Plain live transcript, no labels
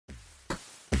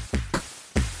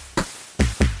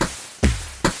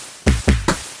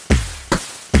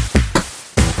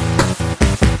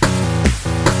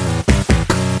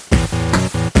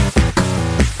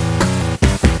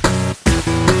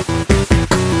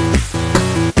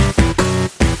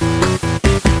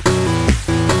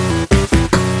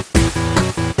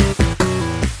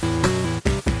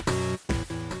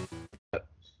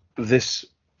this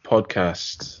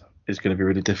podcast is going to be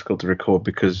really difficult to record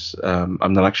because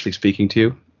I'm not actually speaking to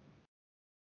you.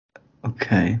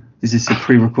 Okay. Is this a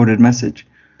pre-recorded message?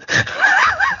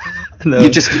 No.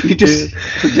 You're just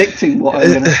predicting what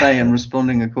I'm going to say and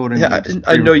responding accordingly. Yeah,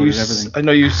 I know you. I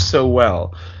know you so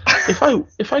well.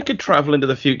 If I could travel into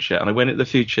the future and I went into the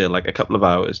future like a couple of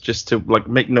hours just to like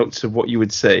make notes of what you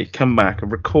would say, come back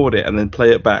and record it and then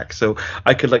play it back, so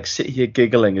I could like sit here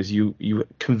giggling as you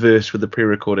converse with the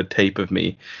pre-recorded tape of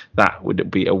me, that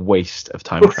would be a waste of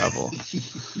time travel.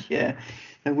 Yeah,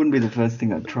 that wouldn't be the first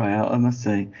thing I'd try out, I must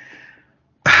say.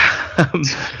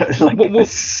 A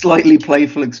slightly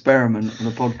playful experiment on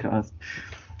a podcast.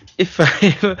 If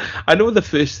I know the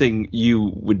first thing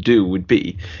you would do would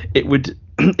be, it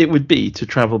would be to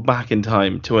travel back in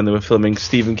time to when they were filming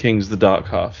Stephen King's The Dark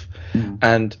Half,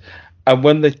 and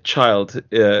when the child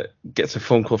gets a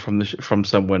phone call from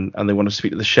someone and they want to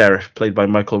speak to the sheriff, played by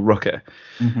Michael Rooker,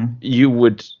 you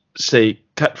would say,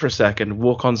 cut for a second,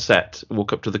 walk on set,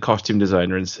 walk up to the costume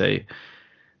designer and say,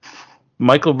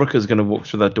 Michael Rooker's going to walk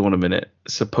through that door in a minute,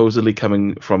 supposedly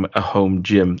coming from a home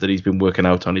gym that he's been working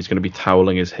out on. He's going to be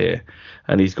toweling his hair,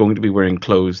 and he's going to be wearing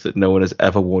clothes that no one has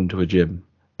ever worn to a gym.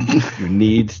 You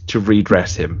need to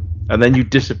redress him. And then you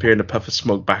disappear in a puff of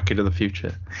smoke back into the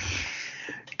future.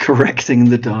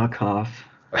 Correcting the dark half.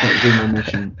 That would be my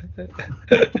mission.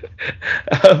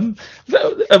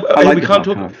 We can't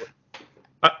talk.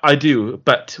 I do,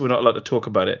 but we're not allowed to talk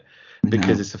about it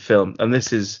because it's a film, and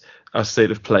this is our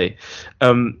state of play.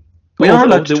 We are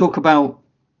allowed to talk about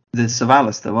the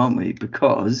Savalas, though, aren't we?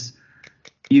 Because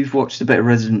you've watched a bit of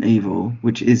Resident Evil,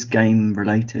 which is game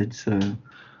related. So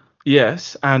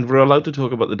yes, and we're allowed to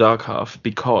talk about The Dark Half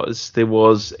because there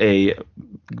was a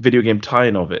video game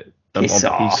tie-in of it on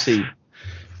PC.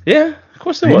 Yeah, of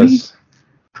course there was.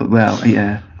 Well,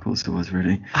 yeah, of course there was,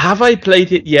 really. Have I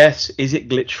played it? Yes. Is it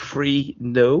glitch-free?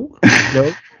 No.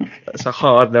 No. That's a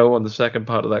hard no on the second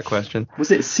part of that question.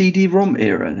 Was it CD-ROM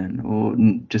era then, or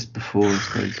just before, I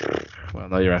suppose? Well,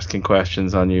 now you're asking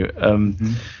questions, aren't you?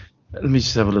 Let me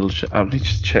just have a little let me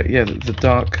just check. Yeah, the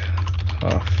Dark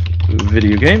Half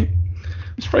video game.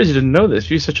 I'm surprised you didn't know this.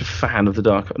 You're such a fan of the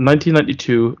Dark Half.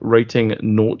 1992, rating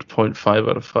 0.5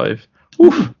 out of 5.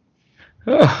 Oof.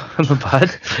 Oh, not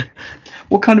bad.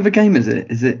 What kind of a game is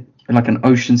it? Is it like an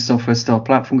Ocean Software style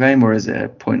platform game, or is it a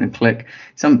point and click?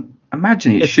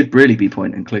 Imagine it should really be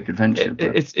point and click adventure.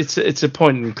 It's a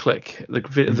point and click. The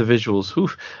visuals.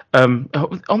 Oof.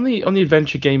 On the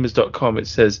adventuregamers.com it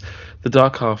says The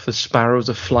Dark Half, the sparrows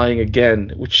are flying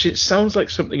again, which it sounds like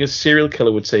something a serial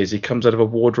killer would say as he comes out of a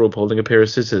wardrobe holding a pair of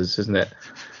scissors, isn't it?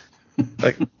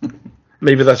 Like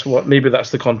maybe that's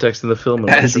the context in the film.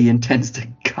 As he intends to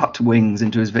cut wings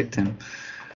into his victim.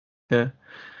 Yeah.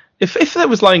 If that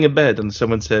was lying in bed and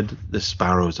someone said the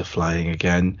sparrows are flying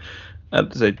again,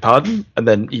 and say pardon, and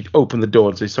then he'd open the door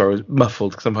and say sorry, I was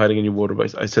muffled because I'm hiding in your wardrobe.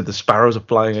 I said the sparrows are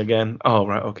flying again. Oh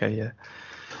right, okay, yeah.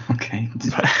 Okay,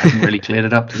 I haven't really cleared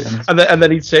it up, to be honest. And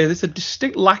then he'd say there's a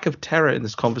distinct lack of terror in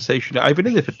this conversation. I've been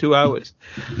in there for 2 hours.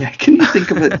 Yeah, can you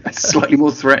think of a slightly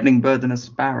more threatening bird than a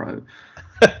sparrow?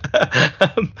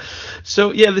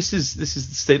 So yeah, this is the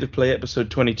State of Play episode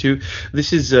 22.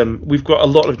 This is we've got a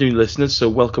lot of new listeners, so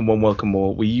welcome one, welcome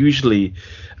more. We usually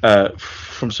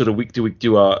from sort of week to week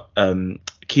do our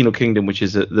Kino Kingdom, which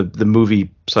is the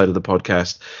movie side of the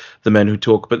podcast, The Men Who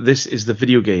Talk, but this is the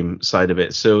video game side of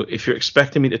it. So if you're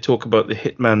expecting me to talk about The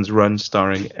Hitman's Run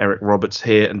starring Eric Roberts'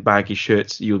 hair and baggy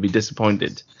shirts, you'll be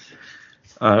disappointed.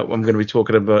 I'm going to be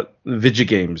talking about video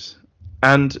games,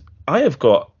 and I have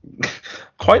got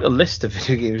quite a list of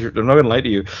video games. I'm not going to lie to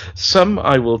you. Some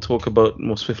I will talk about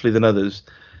more swiftly than others,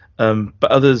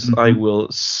 but others I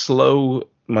will slow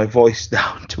my voice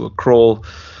down to a crawl.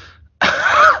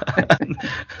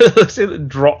 Say that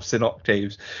drops in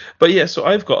octaves. But yeah, so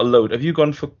I've got a load. Have you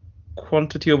gone for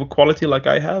quantity over quality like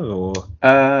I have, or?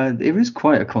 There is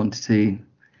quite a quantity.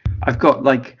 I've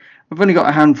only got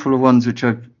a handful of ones which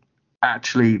I've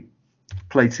actually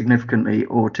played significantly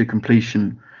or to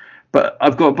completion. But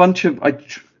I've got a bunch of.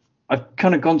 I've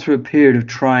kind of gone through a period of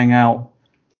trying out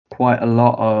quite a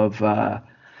lot of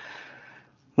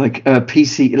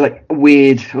PC, like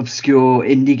weird, obscure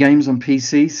indie games on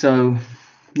PC. So,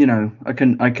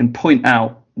 I can point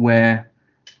out where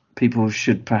people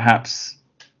should perhaps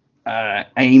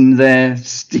aim their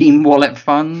Steam wallet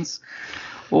funds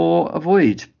or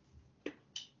avoid.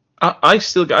 I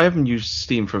haven't used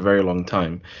Steam for a very long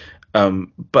time.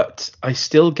 But I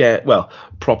still get,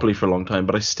 properly for a long time,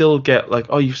 but I still get like,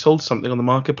 oh, you sold something on the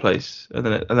marketplace. And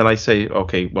then I say,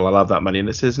 okay, well, I'll have that money. And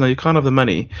it says, no, you can't have the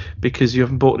money because you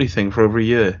haven't bought anything for over a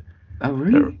year. Oh,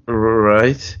 really?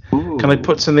 Right. Ooh. Can I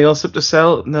put something else up to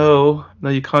sell? No,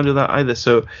 you can't do that either.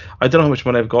 So I don't know how much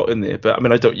money I've got in there, but I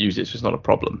mean, I don't use it, so it's not a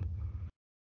problem.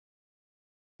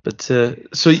 But so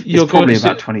you're It's probably going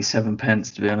about 27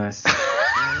 pence, to be honest.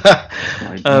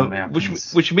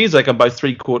 which means I can buy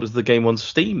 3/4 of the game on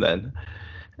Steam then.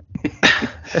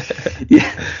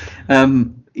 Yeah.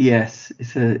 Yes,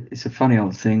 it's a funny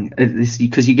old thing.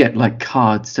 Because you get like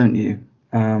cards, don't you?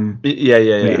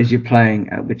 Yeah. As you're playing,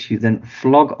 which you then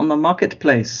flog on the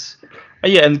marketplace.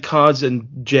 Yeah, and cards and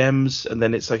gems, and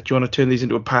then it's like, do you want to turn these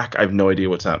into a pack? I have no idea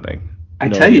what's happening. I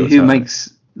tell you who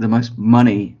makes the most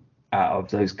money out of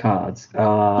those cards.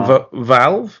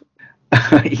 Valve?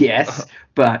 Yes,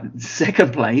 but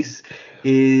second place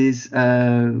is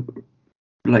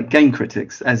like game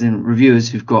critics, as in reviewers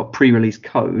who've got pre-release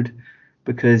code,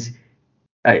 because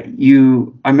I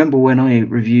remember when I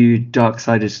reviewed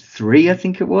Darksiders 3, I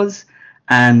think it was,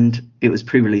 and it was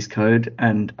pre-release code,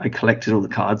 and I collected all the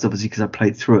cards, obviously, because I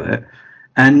played through it,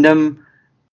 and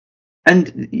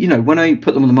you know, when I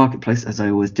put them on the marketplace, as I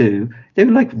always do, they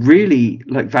were like really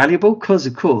like valuable, because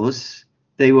of course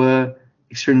they were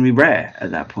extremely rare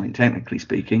at that point, technically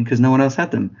speaking, because no one else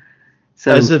had them.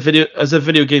 So, as a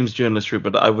video games journalist,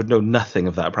 Rupert, I would know nothing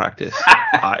of that practice.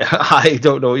 I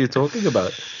don't know what you're talking about.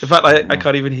 In fact, I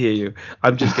can't even hear you.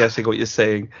 I'm just guessing what you're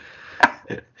saying.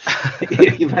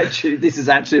 This is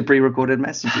actually a pre-recorded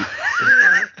message.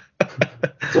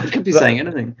 So I could be saying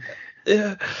anything.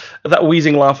 Yeah, that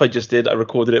wheezing laugh I just did, I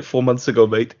recorded it 4 months ago,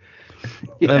 mate.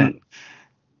 Yeah.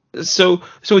 So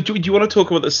do you want to talk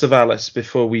about the Savalas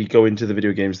before we go into the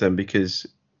video games then? Because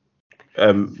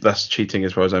that's cheating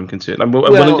as far as I'm concerned. I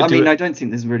don't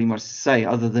think there's really much to say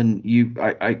other than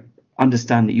I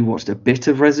understand that you watched a bit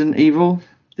of Resident Evil.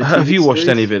 Have you watched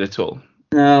any of it at all?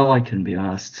 No, I couldn't be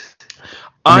asked.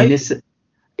 I mean,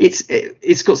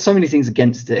 it's got so many things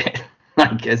against it.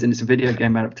 Like, as in, it's a video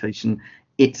game adaptation.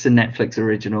 It's a Netflix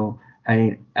original.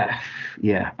 I'm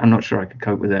not sure I could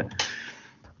cope with it.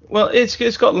 Well,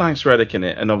 it's got Lance Reddick in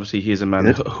it, and obviously he's a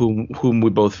man whom we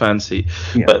both fancy.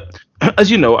 Yeah. But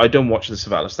as you know, I don't watch the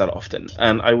Savalas that often.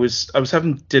 And I was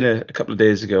having dinner a couple of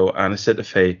days ago, and I said to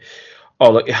Faye,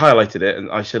 "Oh, look, it highlighted it," and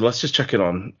I said, "Let's just check it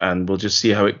on, and we'll just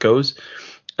see how it goes."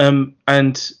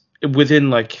 And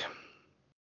within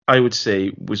I would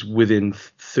say was within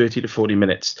 30 to 40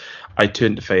 minutes, I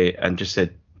turned to Faye and just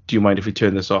said, "Do you mind if we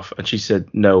turn this off?" And she said,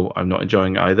 "No, I'm not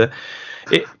enjoying it either."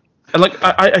 And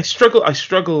I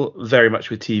struggle very much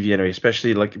with TV anyway,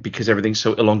 especially because everything's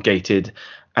so elongated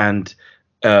and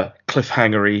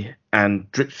cliffhangery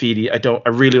and drip feedy. I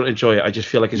really don't enjoy it. I just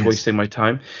feel like it's wasting my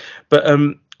time. But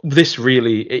this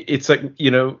really, it's like, you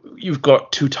know, you've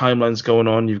got two timelines going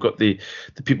on. You've got the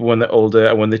people when they're older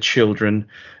and when they're children.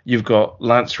 You've got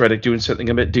Lance Reddick doing something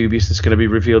a bit dubious that's going to be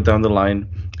revealed down the line,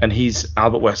 and he's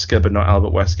Albert Wesker but not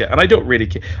Albert Wesker. And I don't really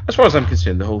care. As far as I'm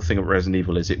concerned, the whole thing of Resident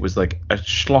Evil is it was like a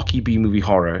schlocky B-movie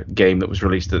horror game that was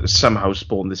released that somehow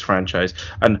spawned this franchise,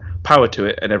 and power to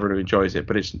it, and everyone enjoys it,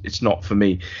 but it's not for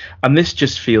me. And this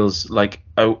just feels like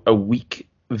a weak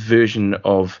version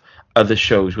of other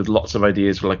shows with lots of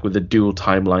ideas, like with the dual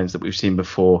timelines that we've seen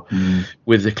before,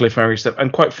 with the cliffhanger stuff.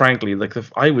 And quite frankly,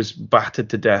 I was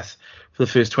battered to death for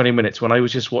the first 20 minutes when I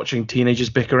was just watching teenagers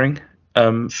bickering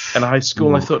in high school.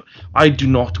 And I thought, I do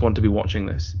not want to be watching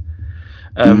this.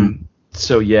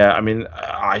 So yeah, I mean,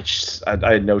 I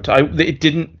had no time. It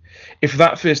didn't. If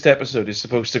that first episode is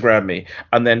supposed to grab me,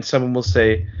 and then someone will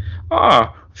say,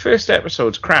 first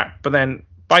episode's crap, but then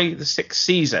by the 6th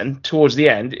season, towards the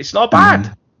end, it's not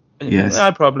bad. Yes.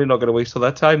 I'm probably not going to waste all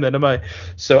that time then, am I?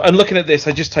 So, and looking at this,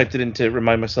 I just typed it in to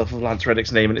remind myself of Lance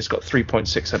Reddick's name, and it's got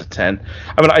 3.6 out of 10.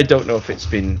 I mean, I don't know if it's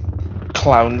been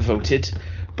clown voted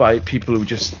by people who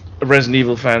just are Resident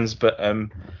Evil fans, but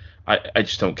I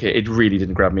just don't care. It really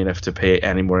didn't grab me enough to pay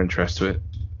any more interest to it.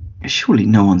 Surely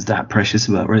no one's that precious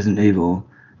about Resident Evil.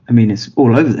 I mean, it's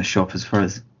all over the shop as far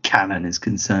as canon is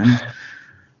concerned.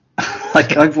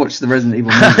 I've watched the Resident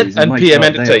Evil movies and PM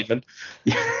Entertainment.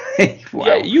 Wow.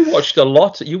 Yeah, you watched a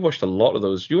lot. You watched a lot of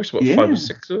those. You watched 5 or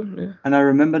 6 of them. Yeah. And I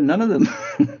remember none of them,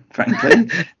 frankly.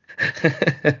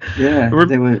 Yeah,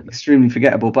 they were extremely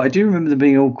forgettable. But I do remember them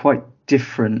being all quite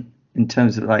different in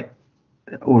terms of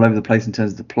all over the place in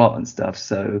terms of the plot and stuff.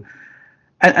 So,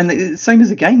 and the same as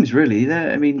the games, really.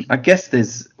 I mean, I guess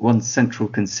there's one central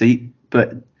conceit,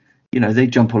 but you know, they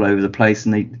jump all over the place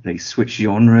and they switch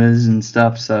genres and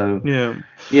stuff. So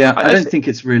yeah, I don't think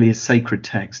it's really a sacred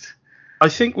text. I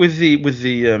think with the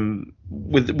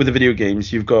video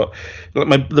games, you've got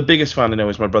the biggest fan I know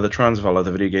is my brother Transval of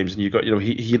the video games, and you've got, you know,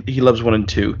 he loves 1 and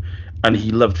 2, and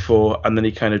he loved 4, and then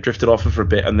he kind of drifted off it for a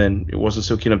bit, and then it wasn't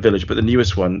so keen on Village. But the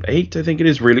newest one, 8, I think it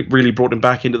is, really brought him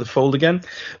back into the fold again.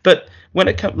 But when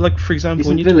it comes, like, for example,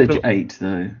 Isn't when you Village talk about, 8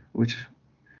 though? Which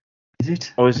is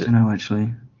it? oh, is I it? don't know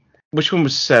actually. Which one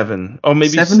was 7? Oh, maybe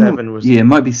 7, 7 was. Yeah, it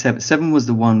might be 7. 7 was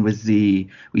the one with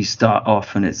we start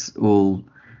off and it's all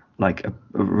like a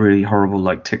really horrible,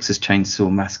 like, Texas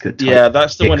Chainsaw Massacre type. Yeah,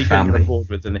 that's the one he couldn't get family. on board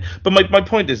with. But my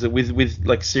point is that with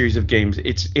like series of games,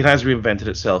 it has reinvented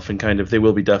itself, and kind of there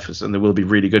will be duffers and there will be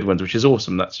really good ones, which is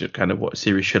awesome. That's kind of what a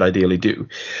series should ideally do.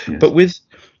 Yes. But with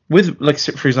like,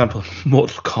 for example,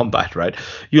 Mortal Kombat, right?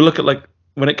 You look at, like,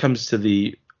 when it comes to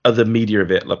the other media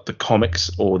of it, like the comics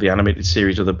or the animated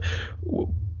series, or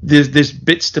there's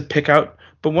bits to pick out.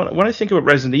 But when I think about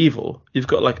Resident Evil, you've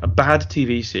got like a bad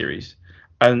TV series,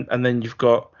 and then you've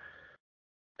got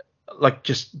like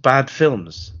just bad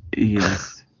films.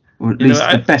 Yes. Or at least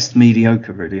the best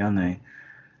mediocre, really, aren't they?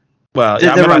 Well,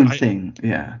 They're their own thing,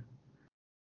 yeah.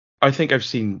 I think I've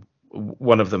seen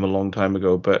one of them a long time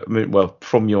ago, but well,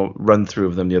 from your run through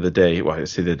of them the other day, well, I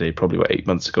say the other day, probably 8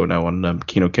 months ago now on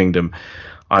Kino Kingdom,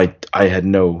 I had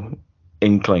no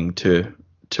inkling to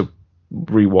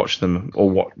rewatch them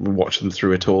or watch them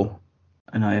through at all.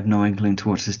 And I have no inkling to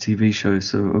watch this TV show,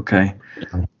 so okay,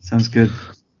 sounds good.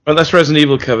 Well, that's Resident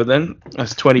Evil covered then.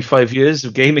 That's 25 years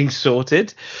of gaming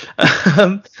sorted.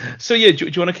 So yeah, do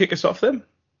you want to kick us off then?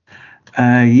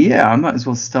 Yeah, I might as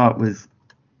well start with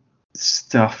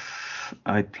stuff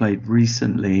I played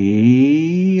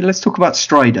recently. Let's talk about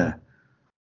Strider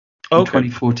in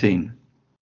 2014,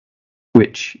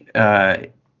 which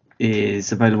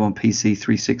is available on PC,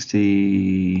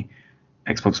 360,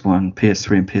 Xbox One,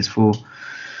 PS3, and PS4.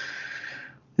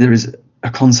 There is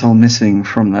a console missing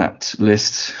from that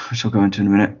list, which I'll go into in a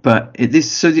minute. But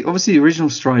obviously the original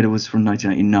Strider was from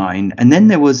 1999, and then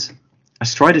there was a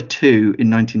Strider 2 in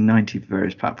 1990 for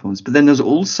various platforms. But then there's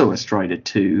also a Strider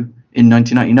 2 in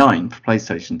 1999 for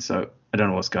PlayStation. So I don't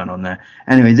know what's going on there.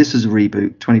 Anyway, this was a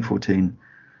reboot, 2014.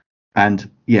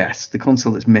 And yes, the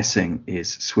console that's missing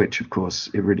is Switch, of course.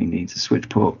 It really needs a Switch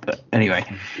port. But anyway,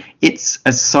 it's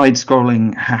a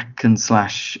side-scrolling hack and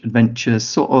slash adventure,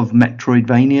 sort of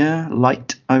Metroidvania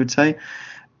light, I would say.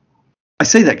 I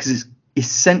say that because it's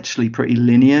essentially pretty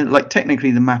linear. Like,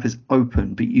 technically the map is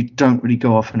open, but you don't really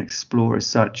go off and explore as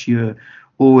such. You're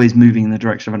always moving in the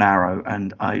direction of an arrow,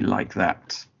 and I like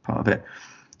that part of it.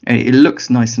 It looks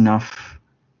nice enough,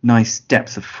 nice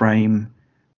depth of frame.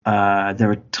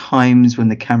 There are times when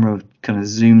the camera kind of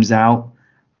zooms out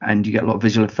and you get a lot of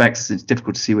visual effects. It's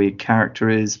difficult to see where your character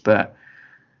is, but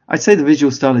I'd say the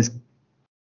visual style is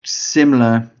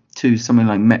similar to something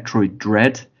like Metroid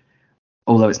Dread,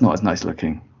 although it's not as nice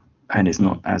looking and it's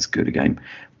not as good a game.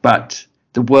 But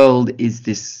the world is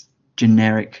this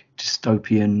generic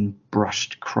dystopian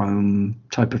brushed chrome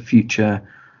type of future,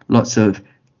 lots of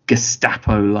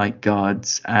Gestapo-like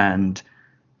guards and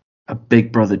a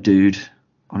big brother dude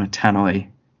on a tannoy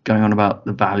going on about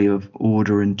the value of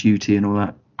order and duty and all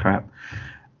that crap.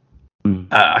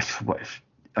 I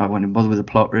won't bother with the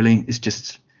plot, really. It's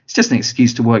just an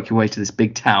excuse to work your way to this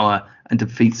big tower and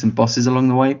defeat some bosses along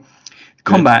the way.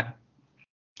 Combat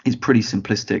is pretty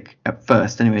simplistic at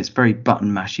first. Anyway, it's very button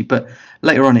mashy, but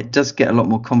later on it does get a lot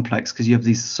more complex because you have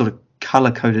these sort of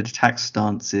color-coded attack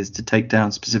stances to take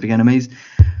down specific enemies.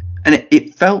 And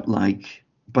it felt like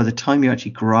by the time you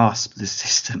actually grasp the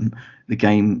system, the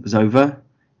game was over,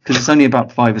 because it's only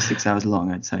about 5 or 6 hours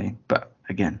long, I'd say. But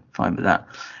again, fine with that.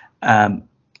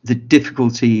 The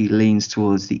difficulty leans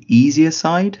towards the easier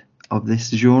side of this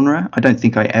genre. I don't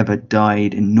think I ever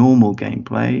died in normal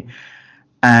gameplay,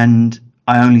 and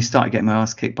I only started getting my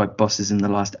ass kicked by bosses in the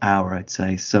last hour, I'd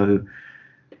say. So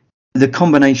the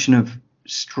combination of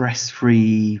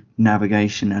stress-free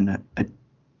navigation and a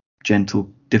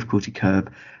gentle difficulty curve,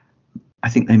 I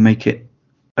think they make it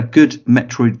a good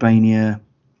Metroidvania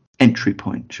entry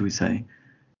point, should we say.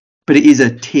 But it is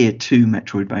a tier 2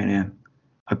 Metroidvania.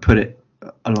 I put it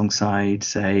alongside,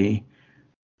 say,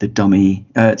 the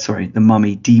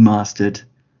Mummy Demastered,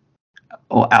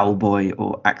 or Owlboy,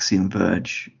 or Axiom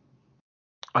Verge.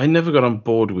 I never got on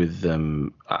board with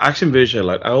Axiom Verge. I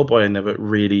like Owlboy. I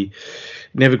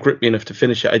never gripped me enough to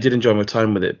finish it. I did enjoy my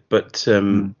time with it, but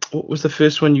what was the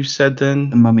first one you said then?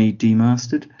 The Mummy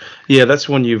Demastered. Yeah, that's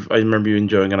one I remember you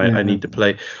enjoying, and I need to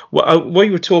play. Well, while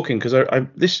you were talking, because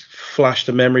this flashed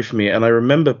a memory for me, and I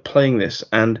remember playing this,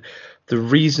 and the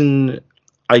reason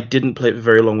I didn't play it for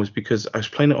very long was because I was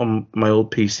playing it on my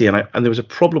old PC, and there was a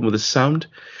problem with the sound.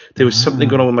 There was something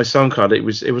going on with my sound card. It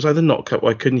was either not cut, or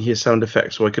I couldn't hear sound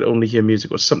effects, or I could only hear music,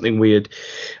 or something weird.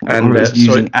 And or it was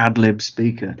using ad-lib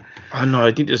speaker. Oh no,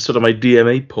 I needed sort of my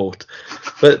DMA port.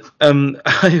 But I'm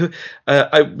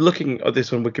looking at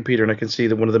this on Wikipedia, and I can see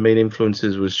that one of the main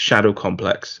influences was Shadow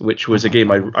Complex, which was a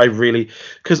game I really,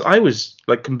 because I was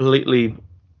like completely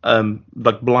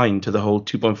like blind to the whole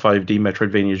 2.5D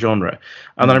Metroidvania genre,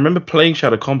 and I remember playing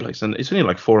Shadow Complex, and it's only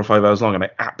like 4 or 5 hours long, and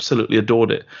I absolutely adored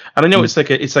it. And I know it's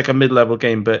like a mid-level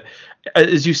game, but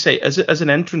as you say, as an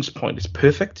entrance point, it's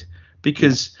perfect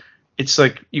because it's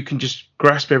like you can just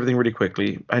grasp everything really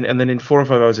quickly, and then in 4 or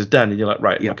 5 hours it's done, and you're like,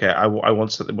 right, okay, I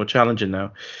want something more challenging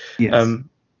now. Yes.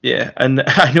 And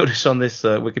I noticed on this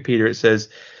Wikipedia it says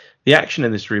the action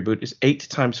in this reboot is 8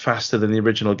 times faster than the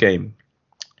original game.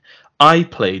 I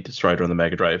played Strider on the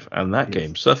Mega Drive, and that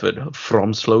game suffered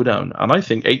from slowdown. And I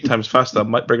think 8 times faster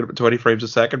might bring it up to 20 frames a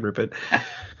second, Rupert.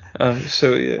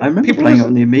 So yeah. I remember playing it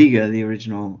on the Amiga, the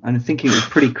original, and I think it was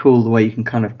pretty cool the way you can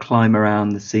kind of climb around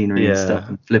the scenery and stuff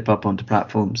and flip up onto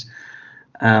platforms.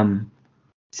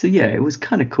 So yeah, it was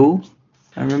kind of cool.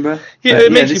 I remember. Yeah, but,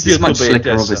 it makes you this feel is much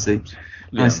slicker, obviously.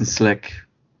 Yeah. Nice and slick.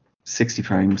 60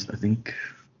 frames, I think.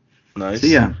 Nice. So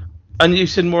yeah. And you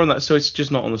said more on that, so it's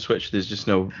just not on the Switch. There's just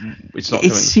no. It's not.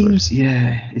 It seems,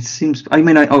 it seems. I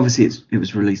mean, obviously it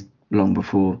was released long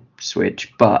before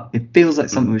Switch, but it feels like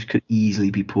something which could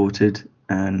easily be ported,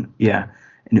 and it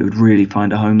would really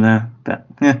find a home there. But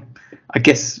yeah, I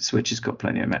guess Switch has got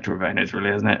plenty of Metroidvanias, really,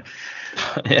 hasn't it?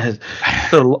 Yeah,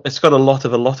 it's got a lot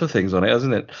of things on it,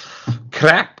 hasn't it?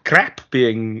 Crap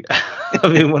being,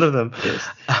 one of them. Yes.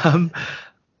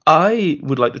 I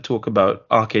would like to talk about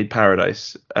Arcade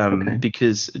Paradise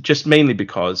because mainly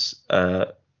because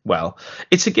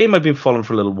it's a game I've been following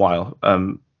for a little while,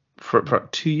 for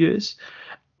about 2 years,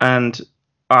 and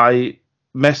I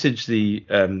messaged the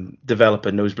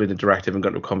developer Nosebleed Interactive and got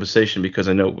into a conversation because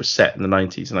I know it was set in the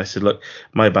 90s, and I said, look,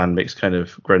 my band makes kind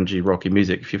of grungy, rocky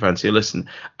music if you fancy a listen,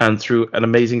 and through an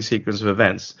amazing sequence of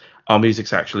events, our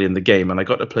music's actually in the game, and I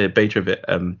got to play a beta of it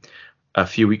a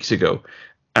few weeks ago,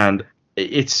 and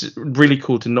it's really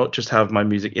cool to not just have my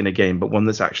music in a game, but one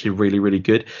that's actually really, really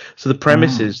good. So the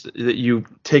premise is that you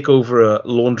take over a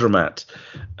laundromat,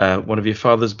 one of your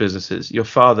father's businesses. Your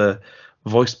father,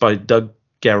 voiced by Doug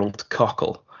Geralt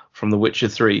Cockle from The Witcher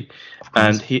 3,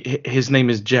 and his name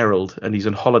is Gerald, and he's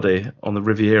on holiday on the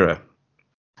Riviera.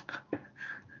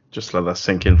 Just let that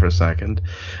sink in for a second.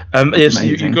 Yes,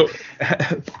 you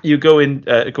go into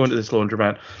this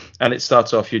laundromat, and it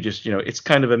starts off. You just it's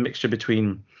kind of a mixture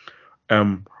between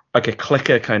like a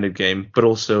clicker kind of game, but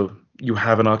also you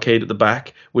have an arcade at the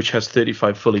back which has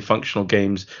 35 fully functional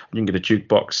games. You can get a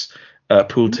jukebox,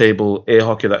 pool table, air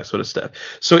hockey, that sort of stuff.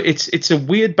 So it's a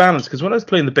weird balance, because when I was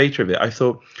playing the beta of it, I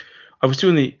thought I was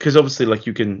doing because obviously like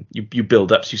you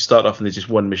build up, so you start off and there's just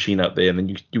one machine out there, and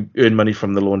then you earn money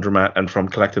from the laundromat and from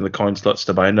collecting the coin slots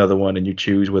to buy another one, and you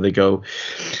choose where they go.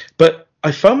 But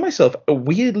I found myself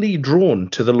weirdly drawn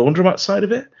to the laundromat side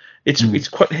of it. It's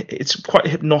quite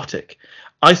hypnotic.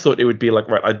 I thought it would be like,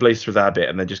 right, I'd blaze through that bit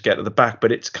and then just get to the back,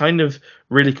 but it's kind of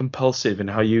really compulsive in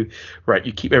how you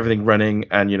keep everything running,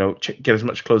 and get as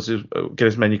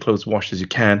many clothes washed as you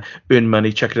can, earn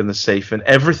money, check it in the safe, and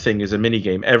everything is a mini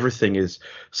game. Everything is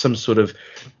some sort of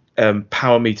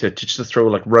power meter to throw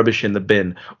like rubbish in the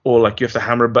bin, or like you have to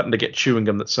hammer a button to get chewing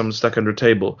gum that someone stuck under a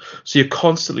table. So you're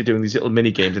constantly doing these little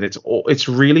mini games, and it's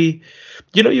really,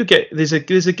 there's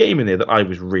a game in there that I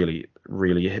was really,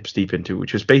 really hips deep into,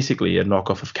 which was basically a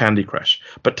knockoff of Candy Crush,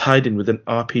 but tied in with an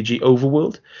RPG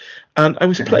overworld. And I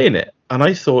was playing it, and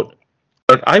I thought,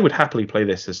 I would happily play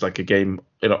this as like a game,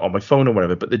 on my phone or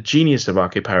whatever. But the genius of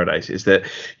Arcade Paradise is that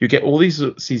you get all these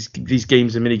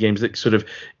games and mini games that sort of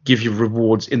give you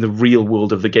rewards in the real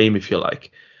world of the game, if you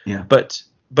like. Yeah. But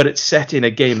it's set in a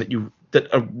game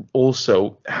that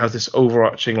also has this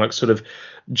overarching like sort of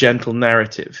gentle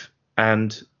narrative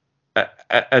and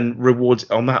rewards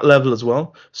on that level as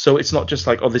well. So it's not just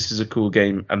like, oh, this is a cool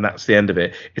game and that's the end of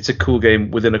it. It's a cool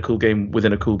game within a cool game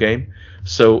within a cool game.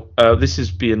 So this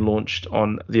is being launched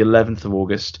on the 11th of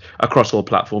August across all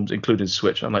platforms, including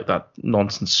Switch, unlike that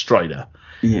nonsense Strider.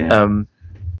 Yeah.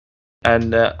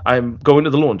 And I'm going to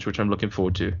the launch, which I'm looking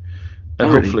forward to. And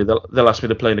hopefully they'll ask me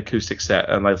to play an acoustic set,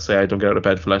 and I'll say I don't get out of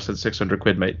bed for less than 600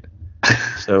 quid, mate.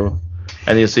 So...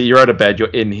 And you'll see, you're out of bed, you're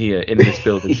in here, in this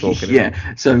building talking.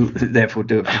 Yeah, so therefore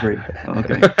do it for free.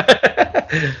 Okay.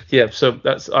 Yeah, so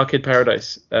that's Arcade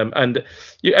Paradise. And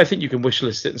I think you can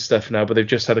wishlist it and stuff now, but they've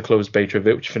just had a closed beta of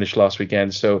it, which finished last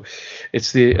weekend. So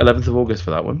it's the 11th of August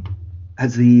for that one.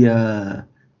 Has the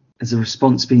has the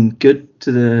response been good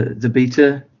to the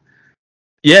beta?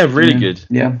 Yeah, really good.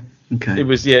 Yeah. Okay. It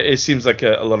was, it seems like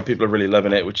a lot of people are really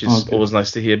loving it, which is always nice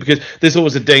to hear, because there's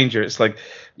always a danger. It's like,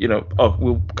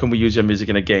 can we use your music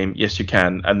in a game? Yes, you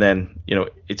can. And then,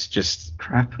 it's just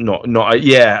crap. Not,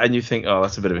 and you think, oh,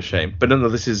 that's a bit of a shame. But no,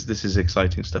 this is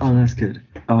exciting stuff. Oh, that's good.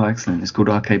 Oh, excellent. It's called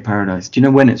Arcade Paradise. Do you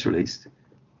know when it's released?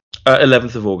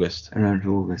 11th of August. 11th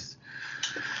of August.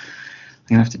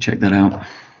 I'm going to have to check that out.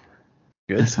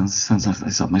 Good. That sounds like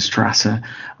it's up my strata.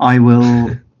 I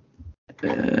will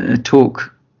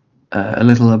talk a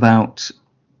little about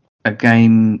a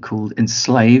game called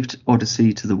Enslaved: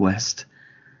 Odyssey to the West,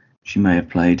 which you may have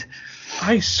played.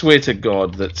 I swear to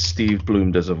God that Steve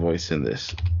Bloom does a voice in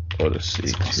this Odyssey.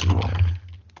 It's possible. I'm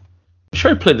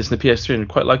sure I played this in the PS3 and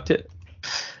quite liked it.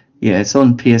 Yeah, it's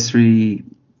on PS3,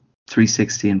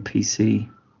 360 and PC.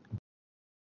 It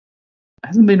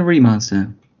hasn't been a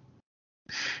remaster.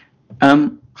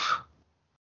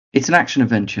 It's an action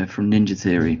adventure from Ninja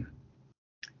Theory,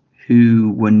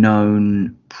 who were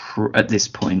known at this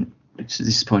point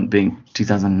being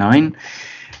 2009.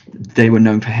 They were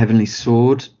known for Heavenly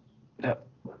Sword, a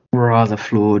rather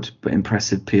flawed but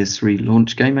impressive PS3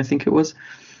 launch game, I think it was.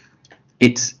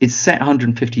 It's set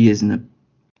 150 years in the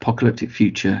apocalyptic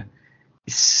future.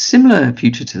 It's similar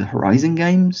future to the Horizon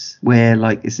games, where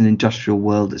it's an industrial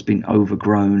world that's been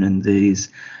overgrown and these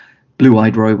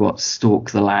blue-eyed robots stalk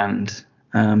the land.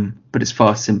 But it's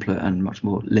far simpler and much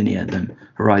more linear than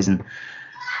Horizon.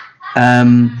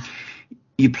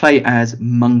 You play as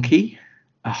Monkey,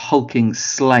 a hulking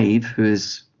slave who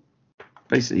is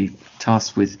basically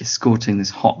tasked with escorting this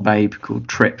hot babe called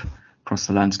Trip across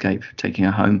the landscape, taking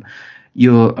her home.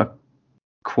 You're a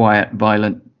quiet,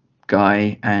 violent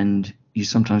guy, and you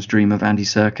sometimes dream of Andy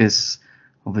Serkis,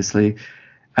 obviously.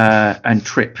 And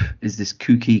Trip is this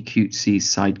kooky, cutesy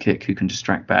sidekick who can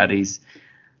distract baddies.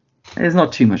 There's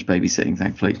not too much babysitting,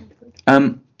 thankfully.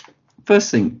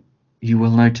 First thing you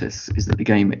will notice is that the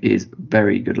game is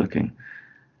very good looking.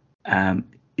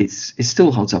 It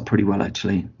still holds up pretty well,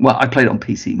 actually. Well, I played it on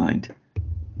PC mode.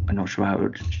 I'm not sure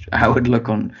how it would look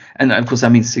on, and of course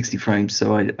that means 60 frames. So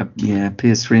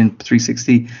PS3 and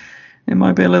 360, it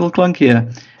might be a little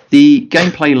clunkier. The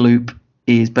gameplay loop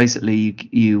is basically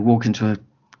you walk into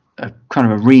a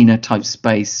kind of arena type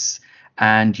space,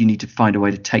 and you need to find a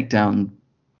way to take down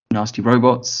nasty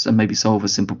robots and maybe solve a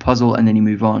simple puzzle, and then you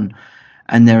move on.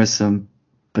 And there are some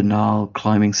banal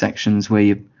climbing sections where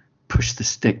you push the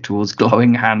stick towards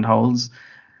glowing handholds,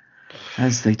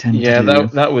 as they tend to do. Yeah,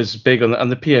 that was big on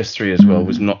the PS3 as well.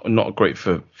 Was not great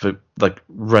for like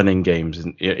running games,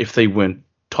 and if they weren't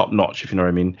top notch, if you know what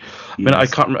I mean.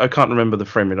 Yes. I mean, I can't remember the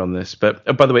frame rate on this, but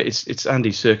by the way, it's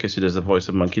Andy Serkis who does the voice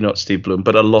of Monkey, not Steve Bloom.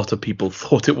 But a lot of people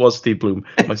thought it was Steve Bloom,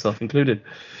 myself included.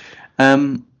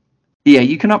 Yeah,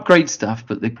 you can upgrade stuff,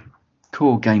 but the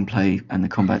core gameplay and the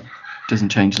combat doesn't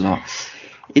change a lot.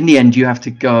 In the end, you have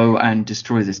to go and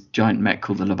destroy this giant mech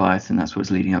called the Leviathan. That's what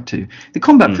it's leading up to. The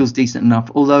combat feels decent enough,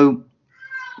 although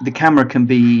the camera can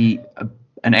be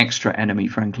an extra enemy,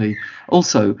 frankly.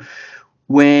 Also,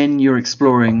 when you're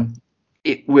exploring,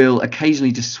 it will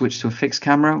occasionally just switch to a fixed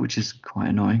camera, which is quite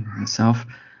annoying in itself.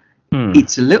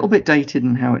 It's a little bit dated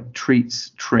in how it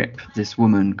treats Trip, this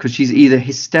woman, because she's either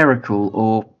hysterical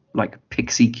or like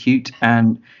pixie cute,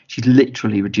 and she's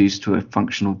literally reduced to a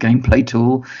functional gameplay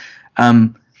tool.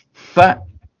 But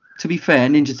to be fair,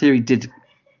 Ninja Theory did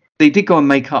go and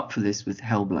make up for this with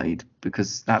Hellblade,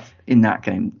 because that in that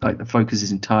game, like, the focus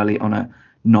is entirely on a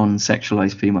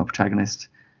non-sexualized female protagonist,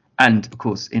 and of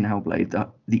course in Hellblade,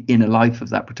 the inner life of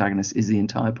that protagonist is the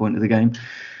entire point of the game.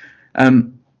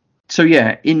 So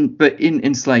yeah, in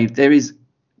Enslaved there is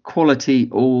quality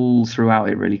all throughout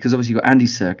it, really, because obviously you've got Andy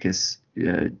Serkis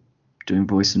doing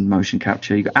voice and motion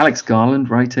capture, you've got Alex Garland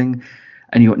writing,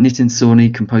 and you've got Nitin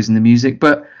Sawhney composing the music.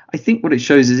 But I think what it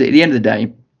shows is, at the end of the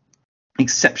day,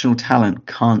 exceptional talent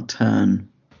can't turn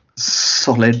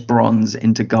solid bronze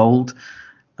into gold,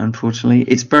 unfortunately.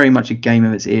 It's very much a game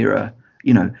of its era,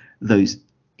 those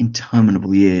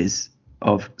interminable years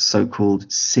of so-called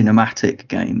cinematic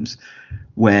games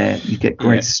where you get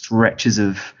great stretches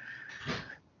of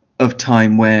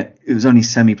time where it was only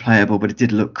semi-playable, but it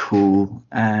did look cool,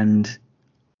 and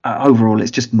overall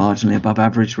it's just marginally above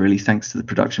average, really, thanks to the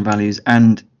production values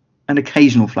and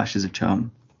occasional flashes of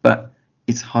charm. But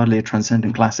it's hardly a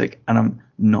transcendent classic, and I'm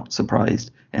not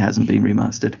surprised it hasn't been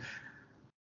remastered.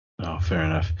 Oh, fair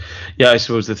enough. Yeah, I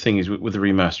suppose the thing is with the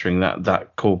remastering,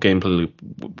 that core gameplay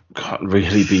loop can't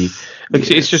really be.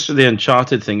 It's just the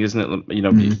Uncharted thing, isn't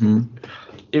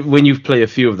it? When you play a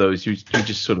few of those, you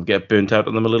just sort of get burnt out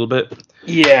on them a little bit.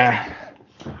 Yeah.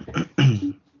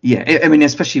 Yeah, I mean,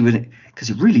 especially with it, because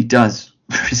it really does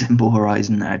resemble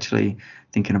Horizon, actually,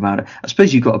 thinking about it. I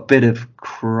suppose you've got a bit of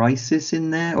Crisis in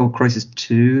there, or Crisis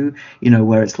 2,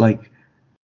 where it's like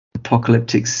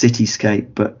apocalyptic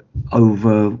cityscape, but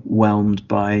overwhelmed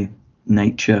by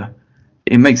nature.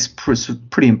 It makes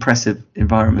pretty impressive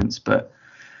environments, but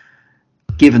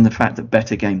given the fact that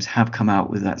better games have come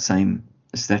out with that same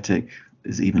aesthetic,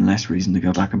 there's even less reason to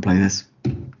go back and play this.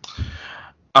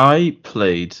 I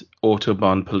played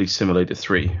Autobahn Police Simulator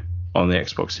 3 on the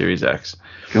Xbox Series X.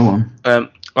 Go on.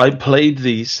 I played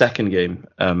the second game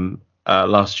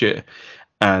last year,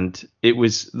 and it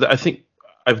was, I think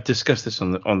I've discussed this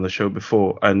on the show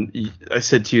before, and I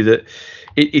said to you that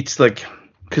it's like,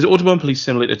 because Autobahn Police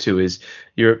Simulator 2 is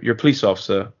you're a police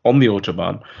officer on the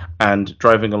Autobahn and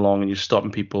driving along and you're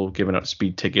stopping people, giving out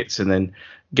speed tickets, and then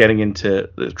getting into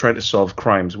trying to solve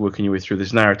crimes, working your way through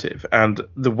this narrative. And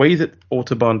the way that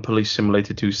Autobahn Police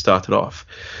Simulator 2 started off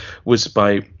was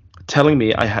by telling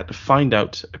me I had to find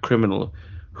out a criminal,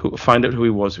 find out who he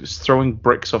was throwing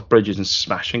bricks off bridges and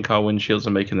smashing car windshields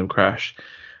and making them crash.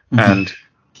 And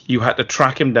you had to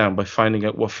track him down by finding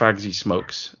out what fags he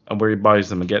smokes and where he buys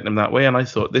them and getting them that way. And I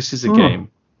thought, this is a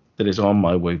game that is on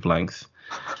my wavelength.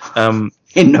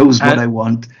 It knows what I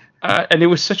want. And it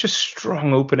was such a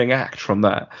strong opening act from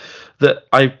that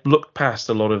I looked past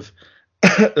a lot of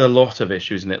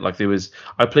issues in it. Like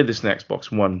I played this in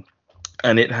Xbox One,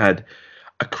 and it had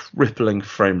a crippling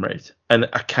frame rate and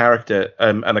a character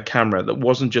and a camera that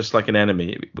wasn't just like an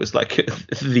enemy. It was like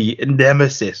the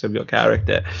nemesis of your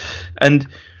character. And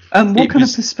what kind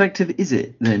of perspective is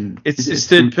it then? It's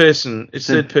third person. It's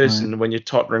third person when you're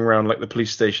tottering around like the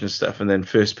police station and stuff, and then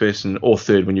first person or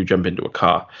third when you jump into a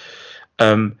car.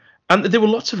 And there were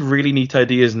lots of really neat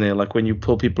ideas in there. Like when you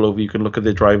pull people over, you can look at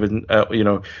their driver,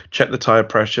 check the tire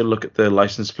pressure, look at their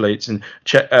license plates, and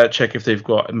check if they've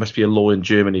got. It must be a law in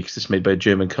Germany because it's made by a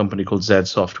German company called Z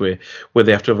Software, where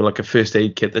they have to have like a first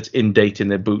aid kit that's in date in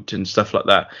their boot and stuff like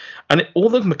that. And all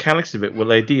the mechanics of it,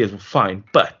 ideas were fine,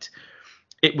 but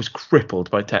it was crippled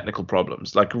by technical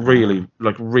problems, like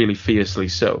really fiercely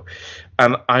so.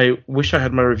 And I wish I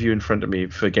had my review in front of me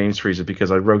for Games Freezer,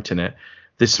 because I wrote in it,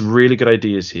 there's some really good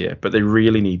ideas here, but they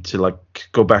really need to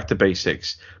go back to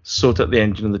basics, sort out the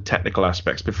engine and the technical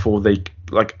aspects before they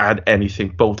add anything,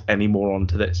 bolt any more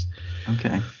onto this.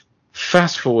 Okay.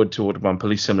 Fast forward to Autobahn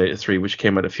Police Simulator 3, which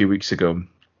came out a few weeks ago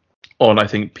on, I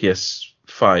think,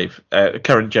 PS5,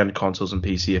 current gen consoles and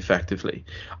PC effectively.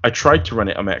 I tried to run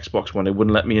it on my Xbox One. It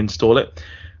wouldn't let me install it.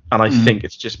 And I think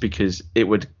it's just because it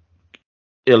would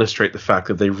illustrate the fact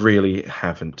that they really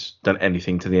haven't done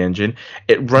anything to the engine.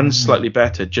 It runs slightly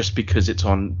better just because it's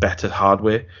on better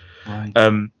hardware.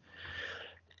 Right.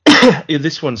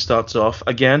 This one starts off,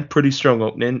 again, pretty strong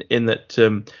opening in that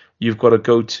you've got to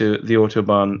go to the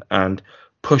Autobahn and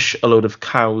push a load of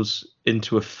cows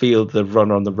into a field that run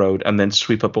on the road and then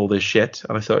sweep up all this shit.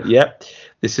 And I thought,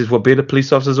 this is what being a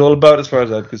police officer is all about as far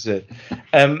as I'm concerned.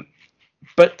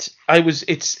 But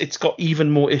it's got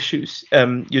even more issues.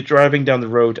 You're driving down the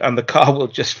road and the car will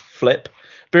just flip.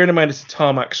 Bearing in mind it's a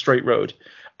tarmac straight road,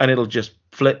 and it'll just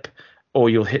flip, or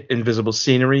you'll hit invisible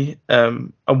scenery.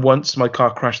 And once my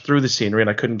car crashed through the scenery and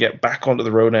I couldn't get back onto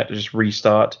the road, and I had to just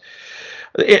restart.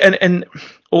 And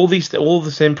all the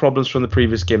same problems from the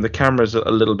previous game. The camera's it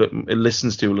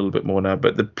listens to a little bit more now,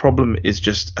 but the problem is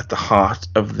just at the heart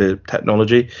of the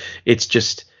technology. It's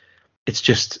just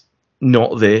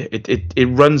not there. It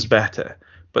runs better,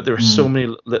 but there are so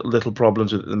many little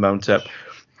problems with it that mount up.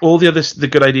 All the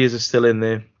good ideas are still in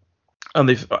there, and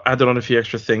they've added on a few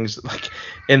extra things. Like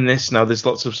in this now, there's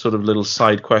lots of sort of little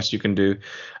side quests you can do,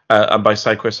 and by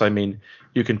side quests I mean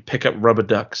you can pick up rubber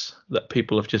ducks that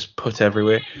people have just put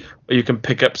everywhere, or you can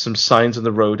pick up some signs on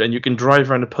the road, and you can drive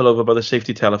around and pull over by the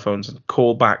safety telephones and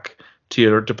call back to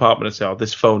your department and say, "Oh,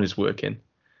 this phone is working."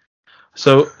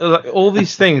 So all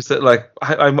these things that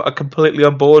I'm completely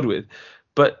on board with,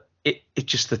 but it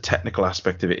just, the technical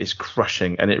aspect of it is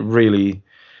crushing, and it really.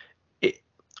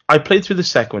 I played through the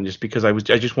second one just because I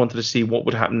just wanted to see what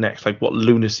would happen next, like what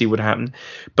lunacy would happen.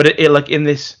 But it like in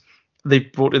this, they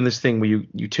brought in this thing where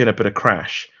you turn up at a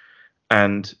crash,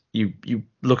 and you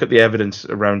look at the evidence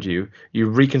around you, you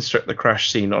reconstruct the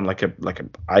crash scene on like an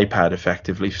iPad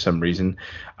effectively for some reason,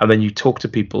 and then you talk to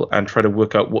people and try to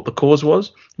work out what the cause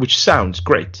was, which sounds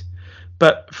great.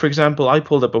 But for example, I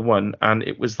pulled up a one, and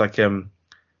it was like a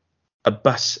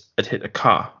bus had hit a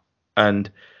car,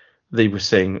 and they were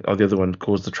saying, the other one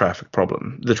caused the traffic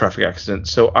accident.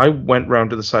 So I went round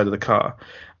to the side of the car,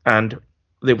 and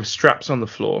there were straps on the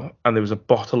floor, and there was a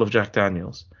bottle of Jack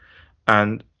Daniels,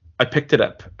 and I picked it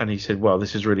up, and he said, "Well,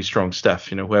 this is really strong stuff.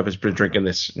 Whoever's been drinking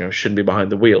this, shouldn't be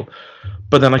behind the wheel."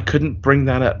 But then I couldn't bring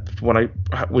that up when I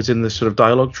was in the sort of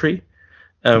dialogue tree.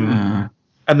 And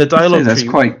the dialogue that's tree,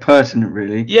 quite pertinent,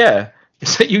 really. yeah.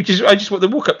 So I just want to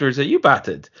walk up to her and say, "You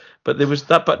battered," but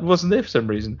that button wasn't there for some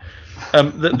reason.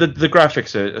 The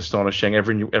graphics are astonishing.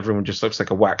 Everyone just looks like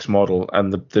a wax model,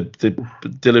 and the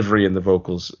delivery in the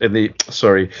vocals in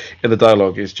the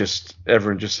dialogue is just,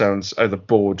 everyone just sounds either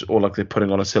bored or like they're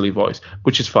putting on a silly voice,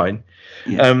 which is fine.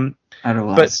 Yeah, that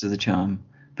all adds to the charm.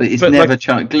 But it's never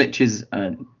glitches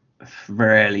are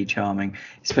rarely charming,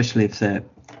 especially if they're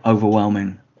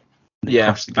overwhelming.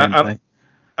 Yeah,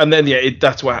 and then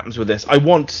that's what happens with this. I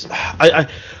would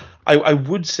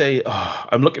say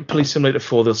I'm looking at Police Simulator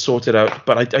 4. They'll sort it out,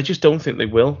 but I just don't think they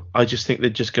will. I just think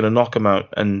they're just going to knock them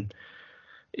out, and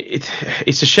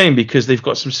it's a shame because they've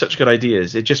got such good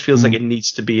ideas. It just feels like it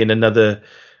needs to be in another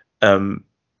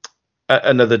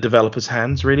developer's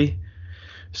hands, really.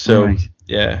 So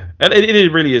yeah, and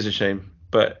it really is a shame.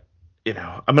 But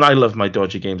I love my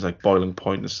dodgy games like Boiling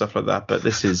Point and stuff like that. But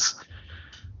this is,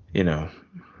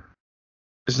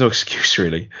 there's no excuse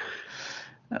really.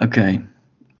 Okay.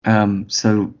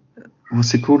 So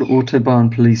what's it called?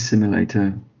 Autobahn Police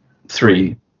Simulator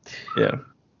 3. Yeah.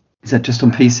 Is that just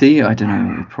on PC? I don't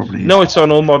know. It probably is. No, it's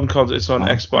on all modern consoles. It's on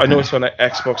Xbox. Okay. I know it's on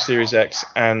Xbox Series X,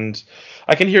 and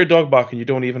I can hear a dog barking. You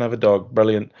don't even have a dog.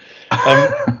 Brilliant.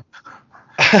 Yeah,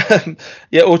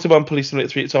 Autobahn Police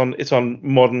Simulator 3. It's on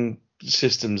modern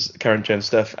systems, current gen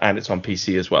stuff, and it's on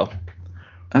PC as well.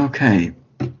 Okay.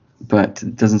 But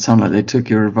it doesn't sound like they took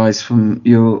your advice from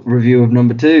your review of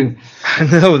number 2.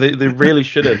 No, they really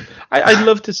should have. I'd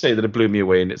love to say that it blew me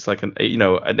away and it's like an 8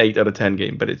 out of 10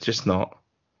 game, but it's just not.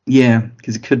 Yeah,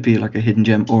 because it could be like a hidden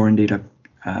gem or indeed a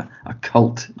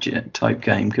cult type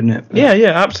game, couldn't it? But,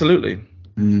 yeah, absolutely.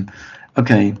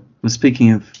 Okay. Well,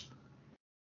 speaking of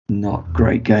not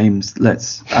great games,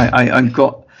 I'm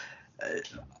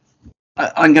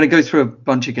going to go through a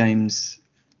bunch of games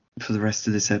for the rest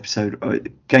of this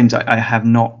episode, games I have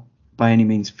not by any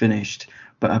means finished,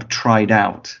 but I've tried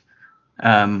out.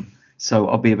 So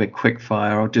I'll be a bit quick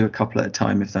fire. I'll do a couple at a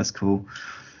time if that's cool.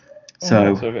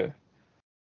 So, that's okay.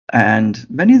 And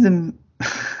many of them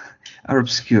are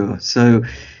obscure. So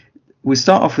we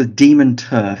start off with Demon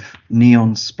Turf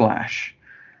Neon Splash.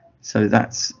 So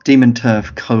that's Demon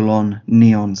Turf :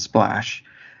 Neon Splash,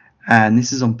 and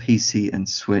this is on PC and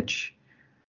Switch.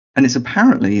 And it's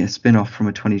apparently a spin-off from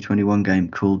a 2021 game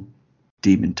called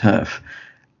Demon Turf.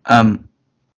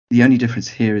 The only difference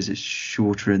here is it's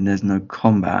shorter and there's no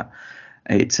combat.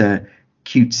 It's a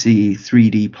cutesy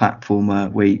 3D platformer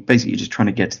where you're just trying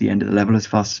to get to the end of the level as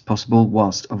fast as possible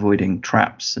whilst avoiding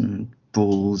traps and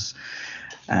balls,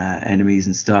 enemies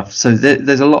and stuff. So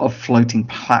there's a lot of floating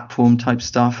platform type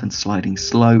stuff and sliding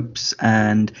slopes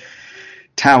and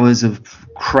towers of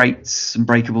crates and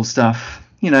breakable stuff.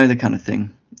 The kind of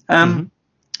thing.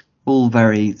 All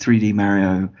very 3D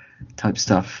Mario type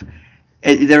stuff.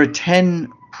 There are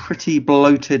 10 pretty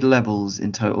bloated levels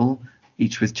in total,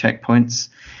 each with checkpoints.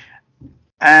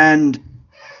 And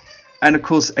of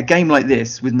course, a game like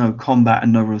this with no combat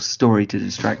and no real story to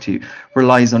distract you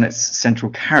relies on its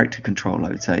central character control, I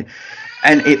would say.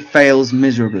 And it fails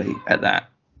miserably at that,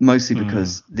 mostly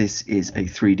because this is a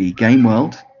 3D game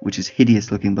world, which is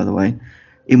hideous looking, by the way,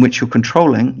 in which you're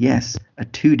controlling, yes, a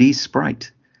 2D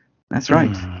sprite. That's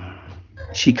right.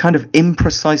 She kind of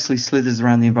imprecisely slithers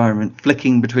around the environment,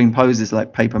 flicking between poses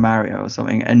like Paper Mario or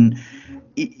something, and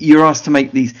you're asked to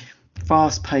make these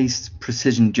fast-paced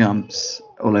precision jumps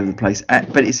all over the place,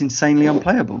 but it's insanely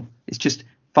unplayable. It's just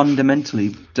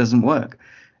fundamentally doesn't work.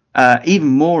 Even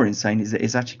more insane is that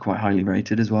it's actually quite highly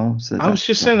rated as well. So I was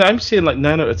just saying that I'm seeing like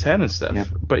 9 out of 10 and stuff. Yeah,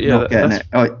 but yeah, not getting it.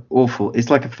 Oh, awful. It's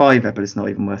like a 5, but it's not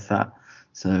even worth that.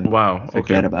 So wow,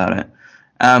 forget about it.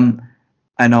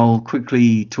 And I'll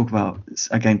quickly talk about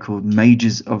a game called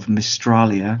Mages of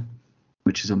Mistralia,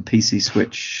 which is on PC,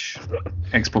 Switch,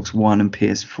 Xbox One, and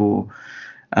PS4.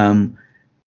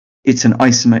 It's an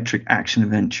isometric action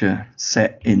adventure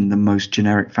set in the most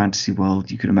generic fantasy world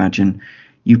you could imagine.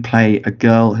 You play a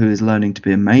girl who is learning to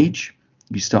be a mage.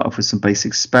 You start off with some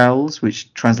basic spells,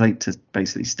 which translate to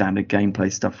basically standard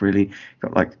gameplay stuff, really. You've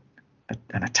got like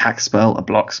an attack spell, a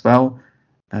block spell,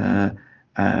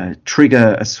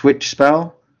 trigger a switch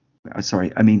spell.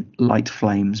 Sorry, I mean light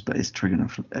flames, but it's triggering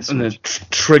a switch. And then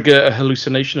trigger a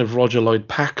hallucination of Roger Lloyd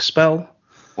Pack spell.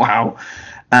 Wow.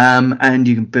 And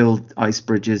you can build ice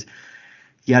bridges,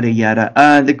 yada yada.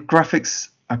 The graphics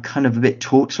are kind of a bit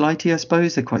torchlighty, I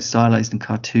suppose. They're quite stylized and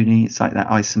cartoony. It's like that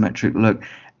isometric look.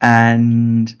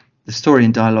 And the story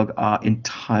and dialogue are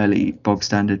entirely bog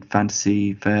standard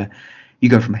fantasy fare. You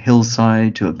go from a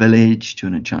hillside to a village to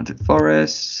an enchanted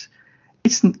forest.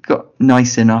 It's got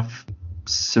nice enough,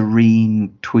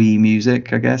 serene, twee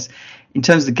music, I guess. In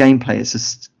terms of the gameplay,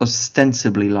 it's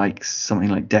ostensibly like something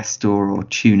like Death's Door or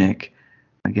Tunic,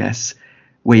 I guess,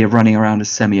 where you're running around a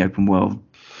semi-open world,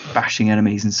 bashing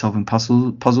enemies and solving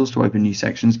puzzles to open new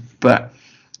sections. But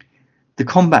the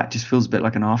combat just feels a bit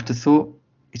like an afterthought.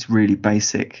 It's really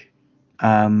basic.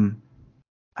 And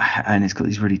it's got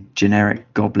these really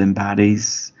generic goblin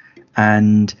baddies.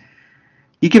 And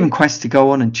you're given quests to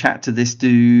go on and chat to this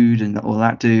dude or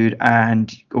that dude,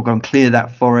 or go and clear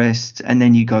that forest, and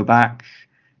then you go back,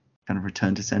 kind of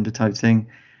return to sender type thing.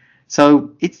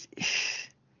 So it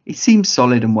seems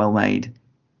solid and well made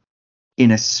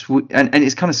in a sweet, and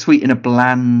it's kind of sweet in a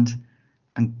bland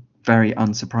and very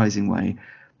unsurprising way.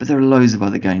 But there are loads of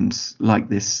other games like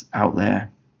this out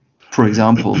there. For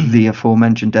example, the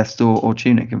aforementioned Death's Door or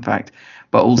Tunic, in fact,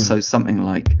 but also something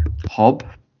like Hob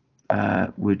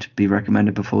would be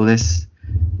recommended before this.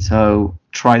 So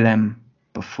try them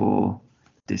before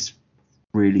this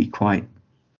really quite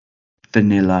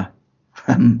vanilla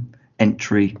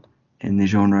entry in the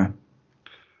genre.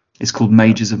 It's called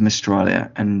Mages of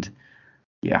Mistralia, and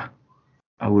yeah,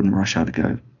 I wouldn't rush out to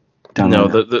go. No,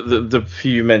 the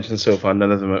few you mentioned so far,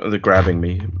 none of them are grabbing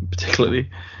me particularly.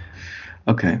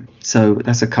 Okay, so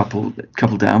that's a couple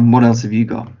down. What else have you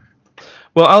got?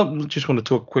 Well, I'll just want to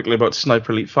talk quickly about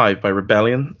Sniper Elite 5 by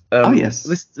Rebellion. Yes.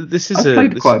 This is I've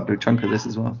played quite a big chunk of this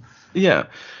as well. Yeah.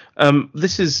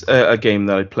 This is a game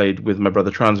that I played with my brother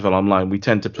Transval online. We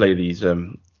tend to play these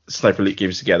Sniper Elite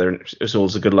games together, and it's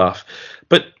always a good laugh.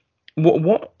 But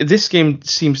what this game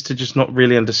seems to just not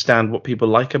really understand what people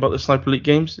like about the Sniper Elite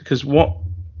games, because what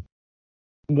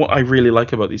I really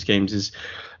like about these games is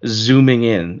zooming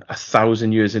in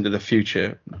 1,000 years into the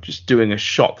future, just doing a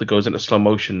shot that goes into slow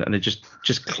motion, and it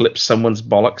just clips someone's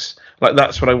bollocks. Like,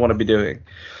 that's what I want to be doing.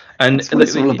 And that's what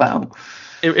it's all about.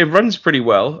 It runs pretty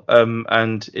well,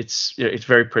 and it's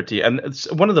very pretty. And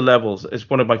it's one of the levels is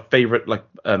one of my favorite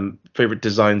favorite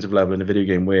designs of level in a video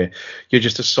game, where you're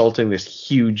just assaulting this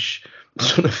huge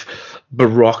sort of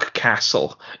Baroque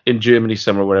castle in Germany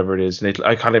somewhere, wherever it is. And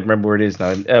I can't even remember where it is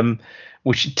now.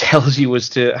 Which tells you as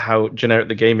to how generic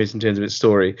the game is in terms of its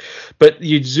story. But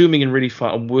you're zooming in really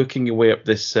far and working your way up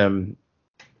this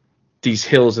these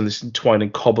hills and this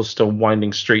entwining cobblestone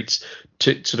winding streets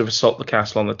to sort of assault the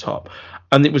castle on the top.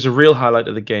 And it was a real highlight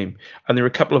of the game. And there were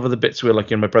a couple of other bits where,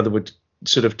 my brother would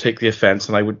sort of take the offense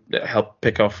and I would help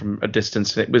pick off from a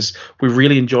distance. And we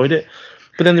really enjoyed it.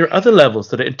 But then there are other levels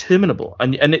that are interminable,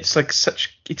 and it's like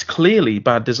it's clearly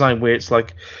bad design, where it's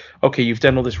like, okay, you've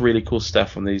done all this really cool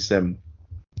stuff on these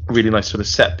really nice sort of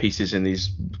set pieces in these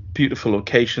beautiful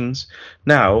locations.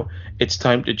 Now it's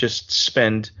time to just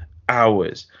spend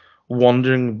hours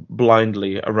wandering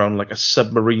blindly around like a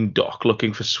submarine dock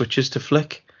looking for switches to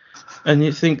flick. And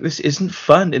you think, this isn't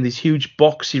fun in these huge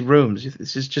boxy rooms.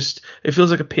 This is just, it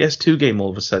feels like a PS2 game all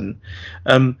of a sudden.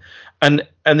 And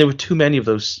there were too many of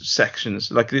those sections.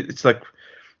 Like, it's like,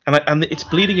 and it's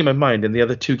bleeding in my mind in the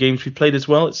other two games we played as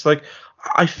well. It's like,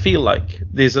 I feel like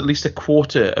there's at least a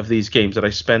quarter of these games that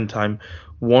I spend time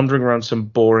wandering around some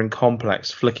boring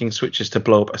complex, flicking switches to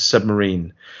blow up a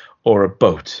submarine or a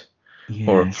boat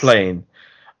or a plane.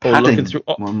 Or looking through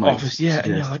office, and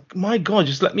you're like, my God,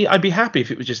 just let me. I'd be happy if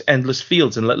it was just endless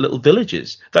fields and little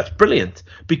villages. That's brilliant,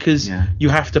 because you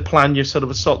have to plan your sort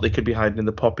of assault. They could be hiding in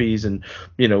the poppies, and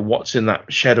what's in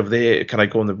that shed over there. Can I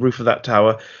go on the roof of that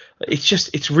tower?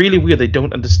 It's really weird. They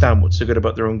don't understand what's so good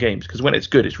about their own games, because when it's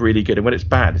good, it's really good, and when it's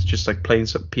bad, it's just like playing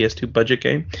some PS2 budget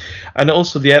game. And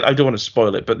also I don't want to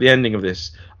spoil it, but the ending of this,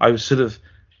 I was sort of.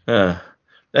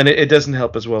 And it doesn't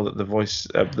help as well that the voice,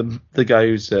 the guy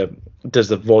who does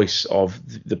the voice of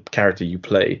the character you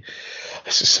play,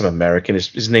 this is some American.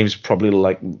 His name's probably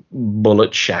like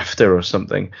Bullet Shafter or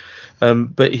something,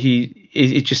 but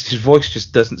his voice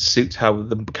just doesn't suit how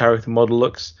the character model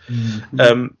looks.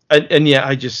 Mm-hmm.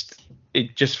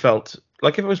 It just felt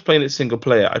like if I was playing it single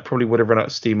player, I probably would have run out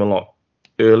of steam a lot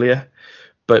earlier.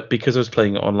 But because I was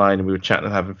playing it online and we were chatting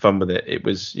and having fun with it, it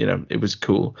was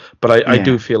cool. But I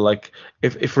do feel like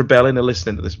if Rebellion are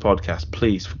listening to this podcast,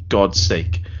 please, for God's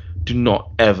sake, do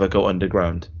not ever go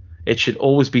underground. It should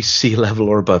always be sea level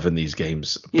or above in these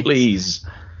games, please.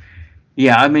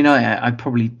 Yeah, I mean, I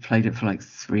probably played it for like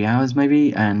 3 hours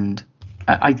maybe, and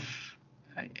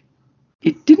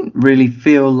it didn't really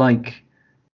feel like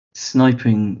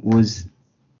sniping was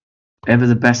ever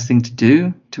the best thing to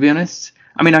do, to be honest.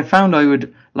 I mean, I found I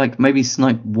would like maybe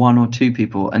snipe one or two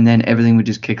people, and then everything would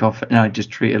just kick off, and I'd just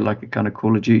treat it like a kind of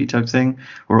Call of Duty type thing,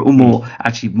 or more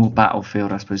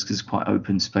Battlefield, I suppose, because it's quite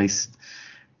open space.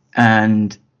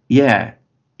 And yeah,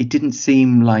 it didn't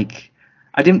seem like,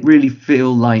 I didn't really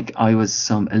feel like I was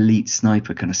some elite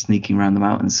sniper kind of sneaking around the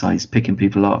mountainsides, picking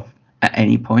people off at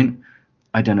any point.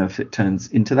 I don't know if it turns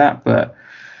into that, but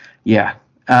yeah,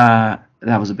 that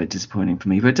was a bit disappointing for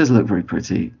me. But it does look very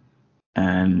pretty,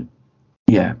 and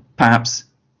yeah, perhaps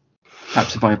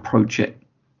if I approach it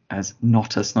as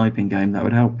not a sniping game, that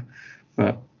would help.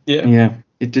 But yeah,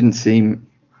 it didn't seem.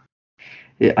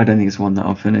 I don't think it's one that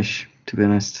I'll finish, to be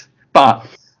honest. But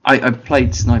I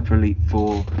played Sniper Elite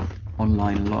 4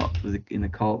 online a lot in the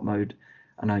co-op mode,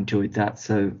 and I enjoyed that.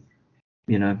 So,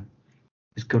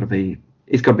 it's got to be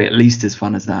at least as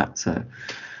fun as that. So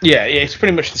yeah, it's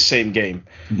pretty much the same game.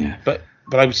 Yeah, but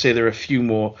I would say there are a few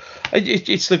more.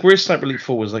 It's like where Sniper Elite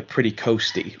 4 was like pretty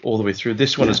coasty all the way through.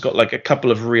 This one has got like a couple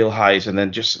of real highs and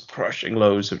then just crushing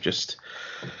lows of just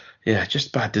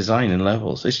bad design and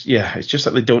levels. It's just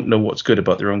like they don't know what's good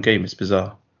about their own game. It's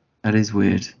bizarre. That is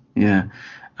weird. Yeah.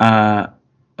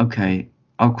 Okay,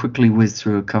 I'll quickly whiz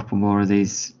through a couple more of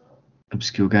these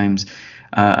obscure games.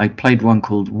 I played one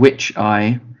called Witch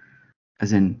Eye,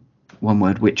 as in one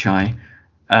word, Witch Eye,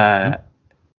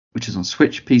 which is on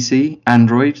Switch, PC,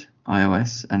 Android,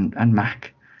 iOS, and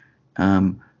Mac.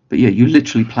 But yeah, you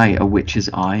literally play a witch's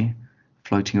eye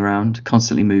floating around,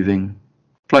 constantly moving,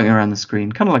 floating around the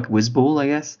screen, kind of like a whiz ball, I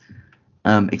guess,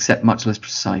 except much less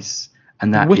precise.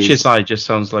 And that witch's eye just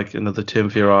sounds like another term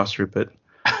for your arse, Rupert.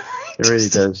 It really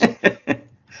does.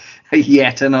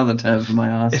 Yet another term for my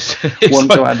arse. One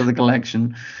to add to the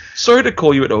collection. Sorry to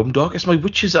call you at home, Doc. It's my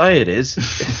witch's eye, it is.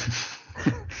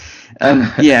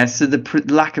 Yeah, so the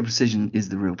lack of precision is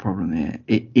the real problem here.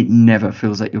 It never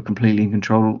feels like you're completely in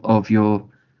control of your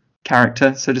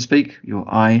character, so to speak, your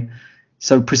eye.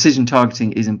 So precision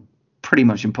targeting is pretty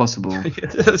much impossible.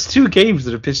 There's two games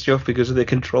that have pissed you off because of their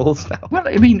controls now. Well,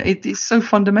 I mean, it's so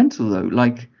fundamental, though.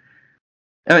 Like,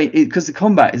 I mean, because the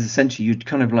combat is essentially you're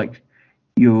kind of like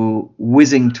you're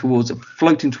floating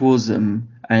towards them,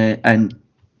 and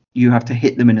you have to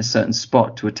hit them in a certain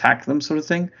spot to attack them, sort of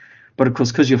thing. But of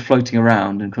course, because you're floating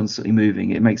around and constantly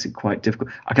moving, it makes it quite difficult.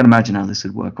 I can imagine how this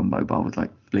would work on mobile with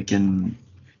like flicking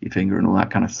your finger and all that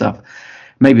kind of stuff.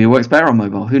 Maybe it works better on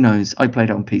mobile. Who knows? I played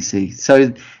it on PC.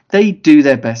 So they do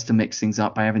their best to mix things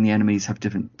up by having the enemies have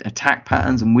different attack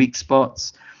patterns and weak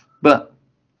spots. But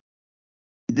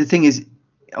the thing is,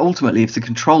 ultimately, if the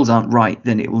controls aren't right,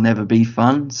 then it will never be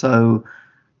fun. So,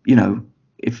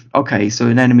 so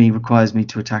an enemy requires me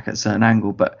to attack at a certain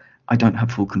angle, but I don't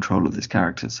have full control of this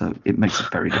character, so it makes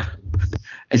it very difficult.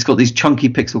 It's got these chunky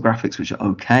pixel graphics, which are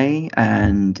okay,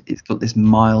 and it's got this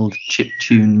mild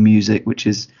chiptune music, which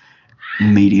is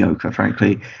mediocre,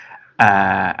 frankly.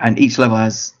 And each level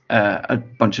has a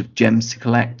bunch of gems to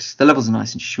collect. The levels are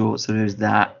nice and short, so there's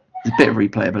that. There's a bit of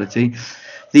replayability.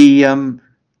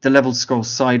 The levels scroll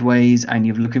sideways, and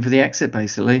you're looking for the exit,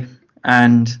 basically.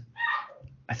 And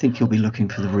I think you'll be looking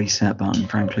for the reset button,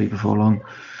 frankly, before long.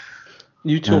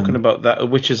 You talking about that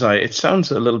Witch's Eye? It sounds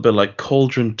a little bit like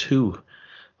Cauldron 2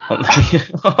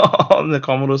 on the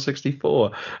Commodore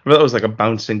 64. That was like a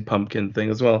bouncing pumpkin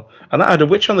thing as well, and that had a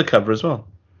witch on the cover as well.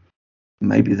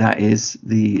 Maybe that is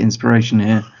the inspiration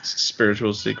here. It's a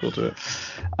spiritual sequel to it.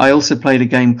 I also played a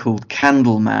game called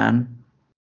Candleman,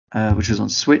 which was on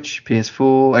Switch,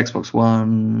 PS4, Xbox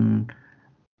One,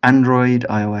 Android,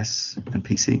 iOS, and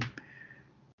PC.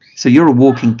 So you're a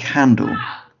walking candle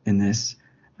in this.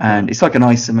 And it's like an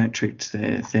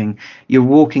isometric thing. You're a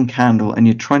walking candle, and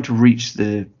you're trying to reach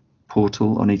the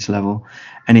portal on each level.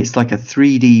 And it's like a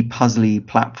 3D puzzly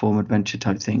platform adventure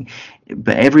type thing.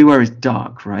 But everywhere is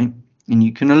dark, right? And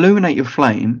you can illuminate your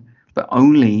flame, but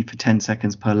only for 10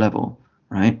 seconds per level,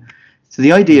 right? So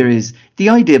the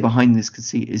idea behind this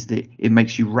conceit is that it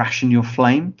makes you ration your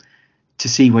flame to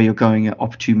see where you're going at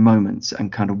opportune moments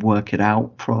and kind of work it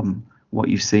out from what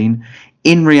you've seen.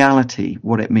 In reality,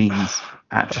 what it means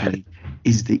actually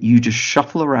is that you just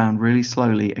shuffle around really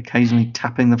slowly, occasionally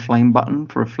tapping the flame button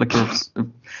for a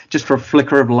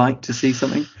flicker of light to see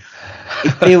something.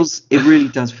 It really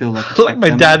does feel like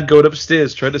my dad going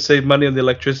upstairs trying to save money on the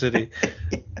electricity.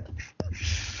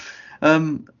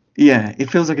 Yeah, it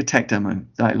feels like a tech demo.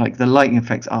 Like the lighting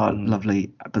effects are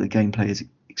lovely, but the gameplay is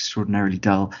extraordinarily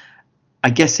dull.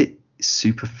 I guess it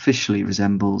superficially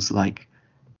resembles like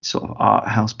sort of art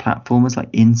house platformers like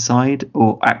Inside,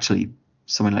 or actually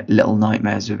something like Little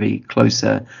Nightmares would be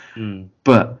closer.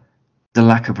 But the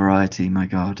lack of variety, my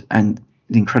God, and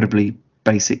the incredibly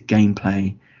basic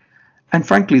gameplay, and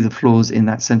frankly the flaws in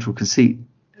that central conceit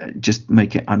just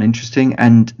make it uninteresting.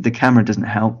 And the camera doesn't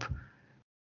help,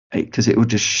 because it will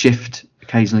just shift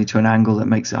occasionally to an angle that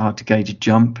makes it hard to gauge a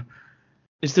jump.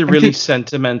 Is there really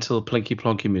sentimental plinky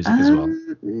plonky music as well?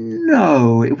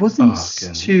 No, it wasn't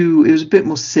too. It was a bit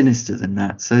more sinister than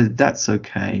that, so that's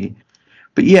okay.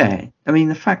 But yeah, I mean,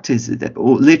 the fact is that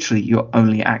literally your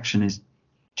only action is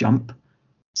jump.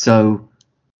 So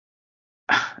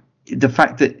the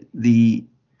fact that the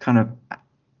kind of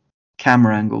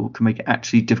camera angle can make it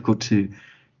actually difficult to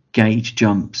gauge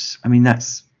jumps. I mean,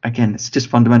 that's, again, it's just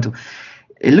fundamental.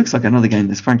 It looks like another game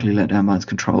that's frankly let down by its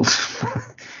controls.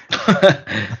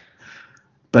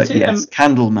 But yes,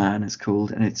 Candleman is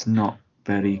called, and it's not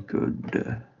very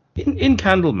good. In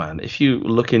Candleman, if you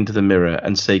look into the mirror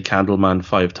and say Candleman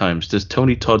 5 times, does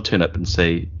Tony Todd turn up and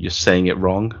say, you're saying it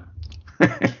wrong?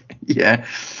 Yeah,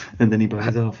 and then he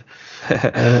buys off.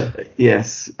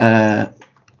 Yes.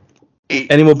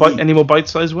 Any more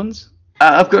bite-sized ones?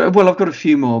 I've got a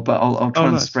few more, but I'll try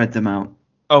and spread them out.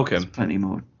 Okay. There's plenty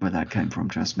more where that came from,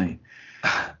 trust me.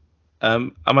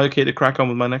 Am I okay to crack on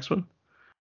with my next one?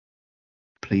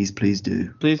 Please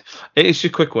do. Please. It's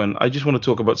just a quick one. I just want to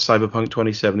talk about Cyberpunk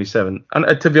 2077.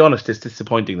 And to be honest, it's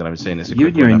disappointing that I'm saying this. You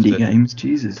and your indie games,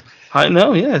 Jesus. I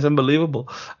know, yeah, it's unbelievable.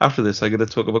 After this, I'm going to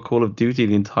talk about Call of Duty,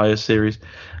 the entire series.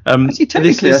 Actually,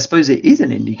 technically, I suppose it is an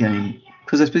indie game,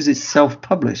 because I suppose it's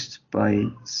self-published by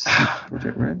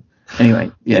Project Red.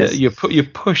 Anyway, yes. Yeah, you're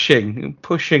pushing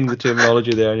the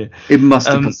terminology there, aren't you? It must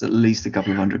have cost at least a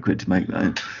couple of £100 to make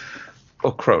that.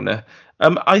 Or krona.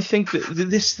 I think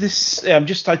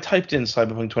that I typed in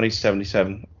Cyberpunk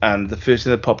 2077, and the first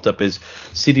thing that popped up is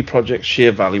CD Projekt's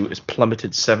share value has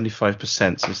plummeted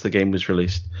 75% since the game was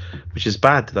released, which is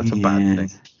bad. That's a bad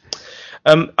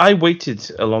thing. I waited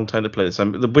a long time to play this.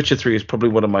 The Witcher 3 is probably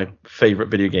one of my favorite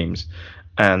video games,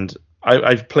 and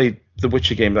I've played the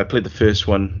Witcher games. I played the first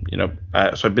one,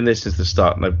 so I've been there since the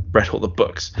start, and I've read all the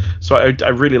books. So I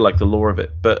really like the lore of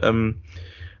it, but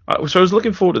so I was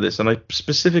looking forward to this, and I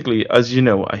specifically, as you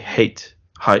know, I hate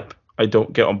hype. I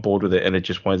don't get on board with it, and it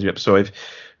just winds me up. So I've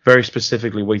very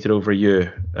specifically waited over a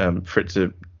year for it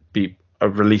to be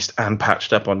released and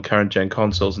patched up on current gen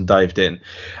consoles and dived in.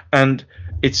 And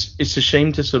it's a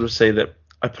shame to sort of say that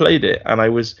I played it, and I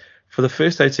was, for the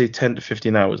first, I'd say 10 to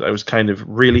 15 hours, I was kind of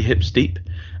really hips deep,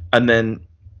 and then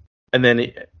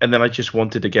I just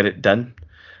wanted to get it done,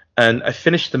 and I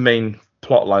finished the main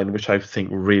plot line, which I think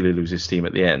really loses steam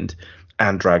at the end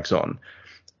and drags on.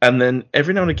 And then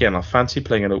every now and again, I'll fancy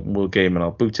playing an open world game, and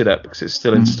I'll boot it up because it's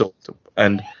still installed,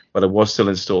 it was still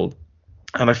installed.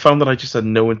 And I found that I just had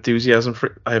no enthusiasm for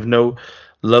it. I have no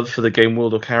love for the game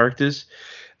world or characters.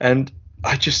 And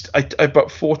I about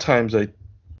 4 times I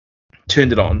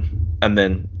turned it on and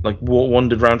then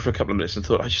wandered around for a couple of minutes and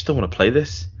thought, I just don't want to play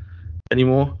this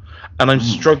anymore. And I'm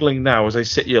struggling now as I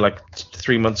sit here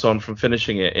 3 months on from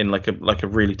finishing it in like a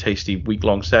really tasty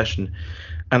week-long session.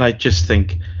 And I just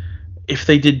think, if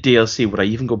they did DLC, would I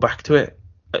even go back to it?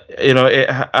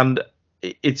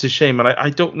 It's a shame, and I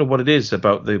don't know what it is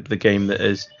about the game that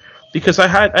is, because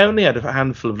I only had a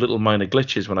handful of little minor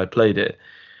glitches when I played it,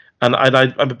 and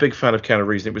I'm a big fan of Keanu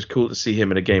Reeves. It was cool to see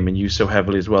him in a game and used so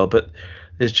heavily as well, but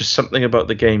there's just something about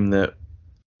the game that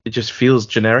it just feels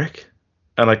generic,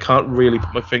 and I can't really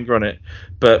put my finger on it.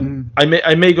 But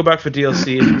I may go back for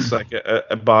DLC if it's like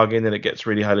a bargain and it gets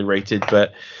really highly rated.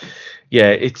 But yeah,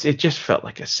 it just felt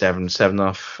like a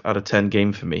 7.5 out of 10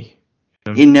 game for me.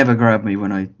 It never grabbed me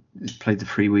when I played the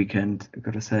free weekend, I've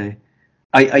got to say.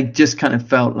 I just kind of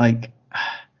felt like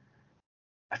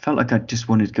I just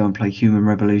wanted to go and play Human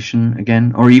Revolution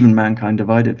again, or even Mankind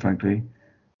Divided, frankly.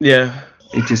 Yeah.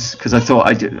 It just, because I thought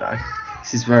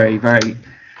this is very, very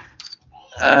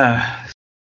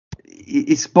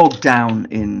it's bogged down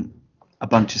in a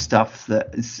bunch of stuff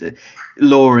that is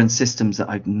lore and systems that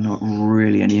I've not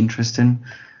really any interest in.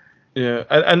 Yeah,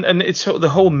 and it's the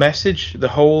whole message, the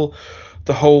whole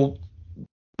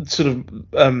sort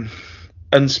of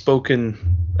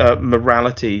unspoken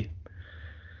morality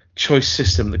choice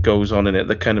system that goes on in it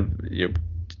that kind of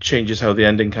changes how the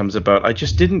ending comes about. I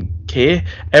just didn't care.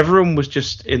 Everyone was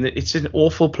just it's an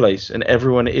awful place, and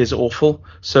everyone is awful.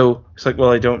 So it's like, well,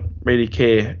 I don't really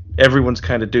care. Everyone's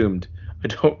kind of doomed.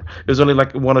 There's only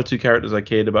like 1 or 2 characters I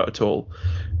cared about at all.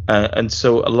 And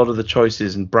so a lot of the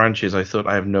choices and branches, I thought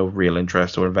I have no real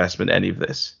interest or investment in any of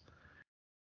this.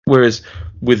 Whereas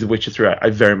with The Witcher 3, I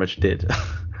very much did.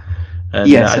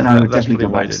 And I would definitely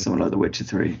go back to something like The Witcher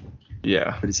 3.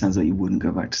 Yeah. But it sounds like you wouldn't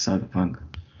go back to Cyberpunk.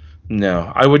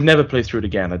 No, I would never play through it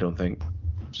again, I don't think.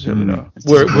 Certainly not.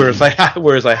 Whereas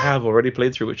I have already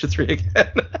played through Witcher 3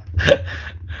 again.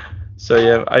 So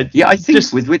yeah, I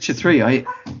think with Witcher 3, I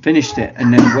finished it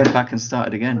and then went back and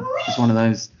started again. It's one of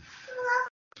those.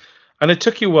 And it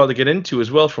took you a while to get into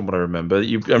as well, from what I remember. I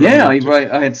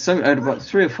had about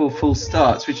 3 or 4 full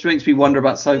starts, which makes me wonder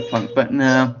about Cyberpunk. But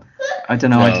no, I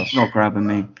don't know. No. It's not grabbing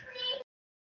me.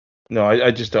 No,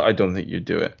 I just don't, I don't think you'd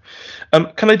do it.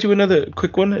 Can I do another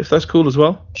quick one, if that's cool as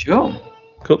well? Sure.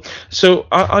 Cool. So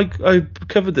I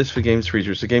covered this for Games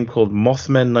Freezer. It's a game called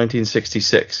Mothman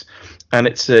 1966, and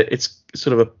it's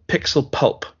sort of a pixel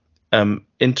pulp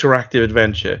interactive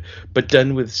adventure, but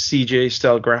done with CGI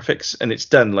style graphics, and it's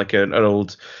done like an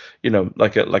old,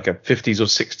 like a 50s or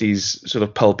 60s sort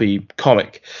of pulpy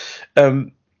comic.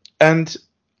 And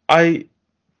I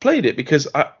played it because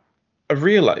I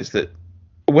realized that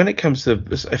when it comes to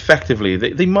effectively,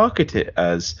 they market it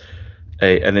as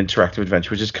an interactive adventure,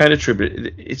 which is kind of true, but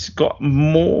it's got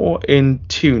more in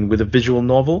tune with a visual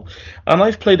novel. And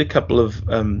I've played a couple of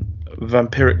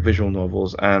vampiric visual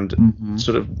novels and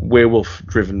sort of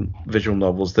werewolf-driven visual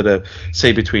novels that are,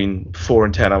 say, between 4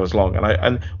 and 10 hours long.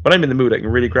 And when I'm in the mood, I can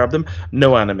really grab them.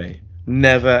 No anime.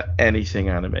 Never anything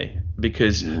anime,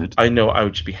 because I know I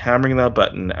would just be hammering that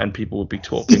button and people would be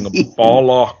talking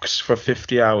bollocks for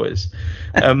 50 hours.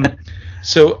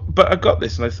 But I got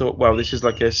this and I thought, wow, this is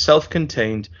like a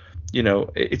self-contained,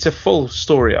 it's a full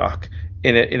story arc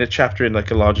in a chapter in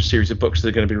like a larger series of books that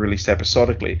are going to be released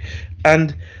episodically.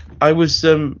 And I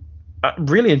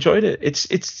really enjoyed it.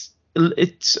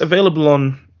 It's available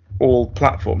on all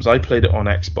platforms. I played it on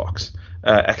Xbox,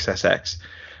 XSX,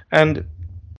 and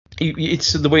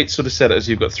it's the way it's sort of set as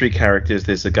you've got 3 characters.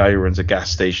 There's a guy who runs a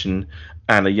gas station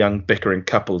and a young bickering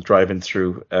couple driving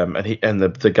through, and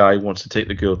the guy wants to take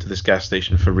the girl to this gas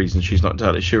station for reasons she's not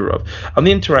entirely sure of. And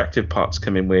the interactive parts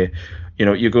come in where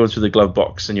you're going through the glove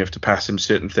box and you have to pass him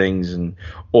certain things,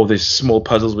 or there's small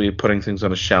puzzles where you're putting things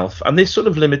on a shelf, and they're sort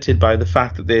of limited by the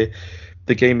fact that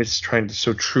the game is trying to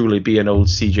so truly be an old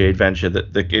CJ adventure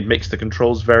that it makes the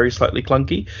controls very slightly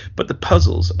clunky, but the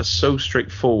puzzles are so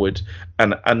straightforward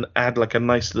and add like a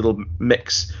nice little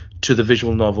mix to the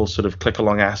visual novel sort of click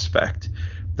along aspect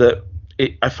that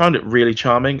I found it really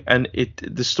charming. And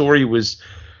the story was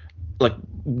like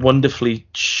wonderfully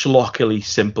schlockily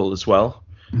simple as well.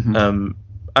 And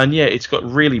yeah, it's got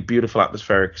really beautiful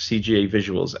atmospheric CGI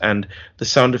visuals, and the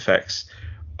sound effects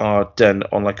are done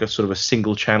on like a sort of a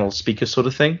single channel speaker sort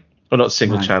of thing, or not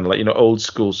single channel, like old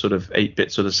school sort of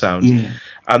 8-bit sort of sound.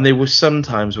 And there were some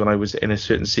times when I was in a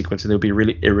certain sequence and there would be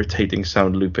really irritating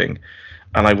sound looping,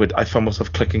 and I found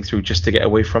myself clicking through just to get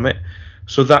away from it.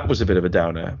 So that was a bit of a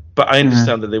downer, but I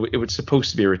understand that it was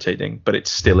supposed to be irritating, but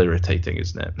it's still irritating,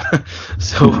 isn't it? But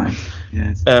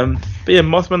yeah,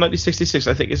 Mothman 1966,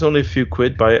 I think it's only a few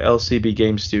quid by LCB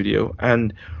Game Studio,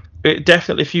 and it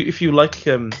definitely, if you like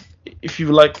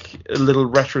a little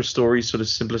retro story, sort of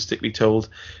simplistically told,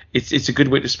 it's a good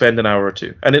way to spend an hour or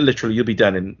two, and you'll be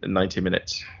done in 90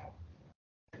 minutes.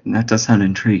 That does sound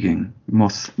intriguing.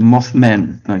 Mothman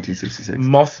 1966.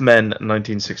 Mothman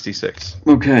 1966.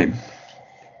 Okay.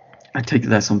 I take it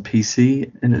that's on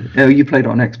PC. Oh, you played it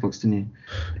on Xbox, didn't you?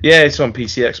 Yeah, it's on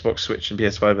PC, Xbox, Switch, and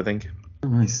PS5, I think. Oh,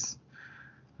 nice.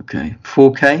 Okay.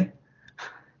 4K?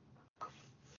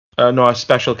 No, a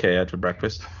Special K I had for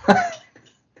breakfast.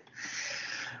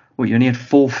 Well, you only had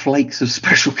 4 flakes of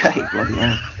Special K. Bloody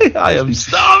hell. I am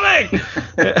starving.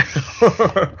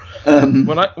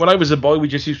 When I was a boy, we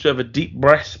just used to have a deep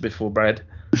breath before bread.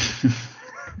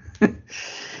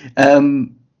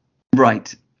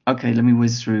 Right. Okay, let me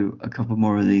whiz through a couple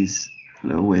more of these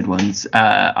little weird ones.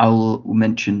 I'll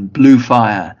mention Blue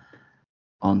Fire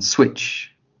on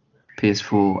Switch,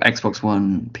 PS4, Xbox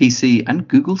One, PC, and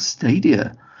Google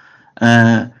Stadia.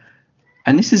 And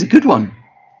this is a good one.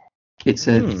 It's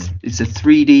a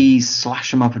 3D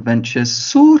slash 'em up adventure,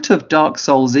 sort of Dark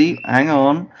Soulsy. Hang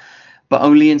on, but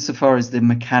only insofar as the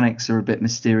mechanics are a bit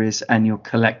mysterious and you're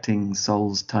collecting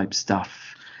souls type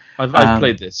stuff. I've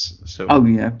played this. So. Oh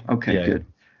yeah. Okay. Yeah, good.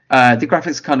 Yeah. The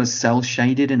graphics kind of cel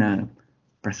shaded in a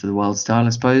Breath of the Wild style, I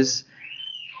suppose.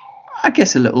 I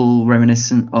guess a little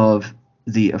reminiscent of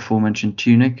the aforementioned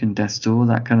Tunic and Death's Door,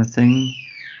 that kind of thing.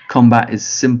 Combat is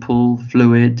simple,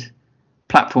 fluid.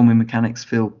 Platforming mechanics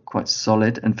feel quite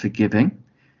solid and forgiving,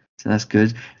 so that's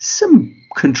good. Some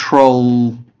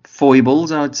control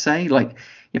foibles, I would say, like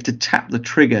you have to tap the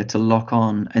trigger to lock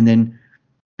on, and then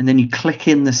you click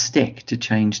in the stick to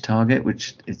change target,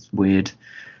 which is weird.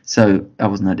 So that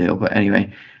wasn't ideal, but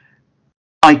anyway,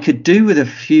 I could do with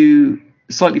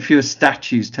slightly fewer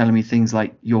statues telling me things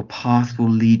like your path will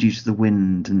lead you to the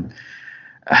wind, and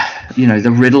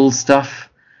the riddle stuff.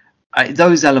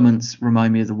 Those elements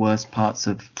remind me of the worst parts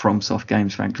of FromSoft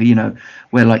games, frankly,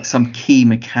 where like some key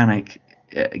mechanic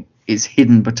is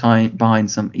hidden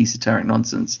behind some esoteric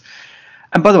nonsense.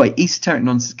 And by the way, esoteric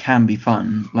nonsense can be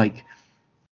fun. Like,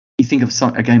 you think of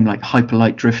a game like Hyper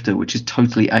Light Drifter, which is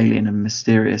totally alien and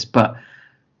mysterious, but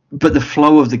but the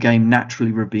flow of the game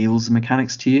naturally reveals the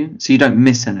mechanics to you, so you don't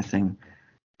miss anything,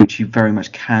 which you very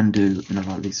much can do in a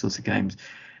lot of these sorts of games.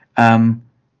 So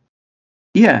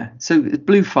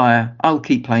Blue Fire, I'll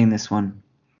keep playing this one.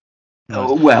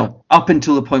 Nice. Well, up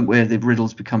until the point where the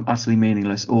riddles become utterly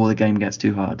meaningless or the game gets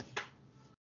too hard.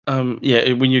 When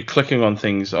you're clicking on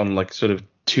things on like sort of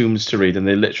tombs to read, and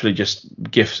they're literally just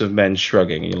gifs of men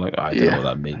shrugging, and you're like, I don't know what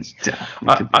that means.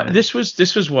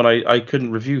 This was one I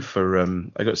couldn't review for.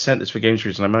 I got sent this for Games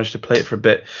Reason, and I managed to play it for a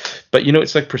bit. But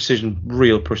it's like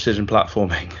real precision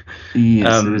platforming.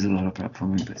 Yes, there is a lot of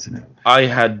platforming bits in it. I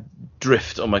had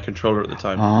drift on my controller at the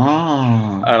time,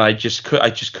 and I just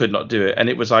could not do it. And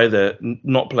it was either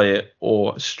not play it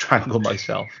or strangle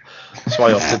myself. So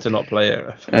I opted to not play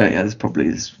it. There's probably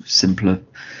a simpler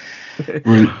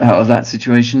route out of that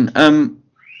situation.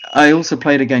 I also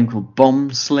played a game called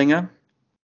Bomb Slinger,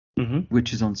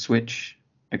 which is on Switch,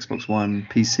 Xbox One,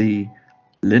 PC,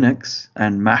 Linux,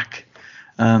 and Mac.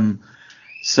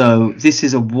 So this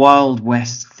is a Wild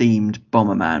West themed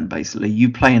Bomberman. Basically,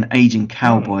 you play an aging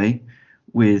cowboy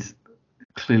with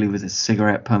a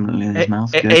cigarette permanently in his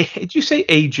mouth. Did you say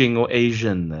aging or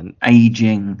Asian then?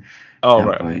 Aging. Oh,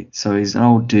 cowboy. Right. So he's an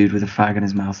old dude with a fag in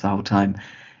his mouth the whole time.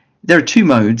 There are two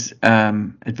modes,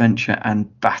 adventure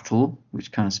and battle,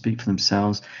 which kind of speak for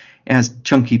themselves. It has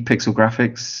chunky pixel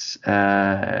graphics,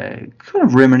 kind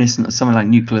of reminiscent of something like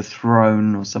Nuclear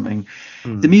Throne or something.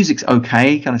 The music's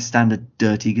okay, kind of standard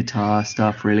dirty guitar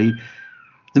stuff, really.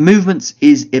 The movements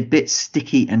is a bit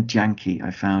sticky and janky,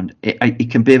 I found.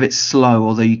 It can be a bit slow,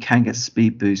 although you can get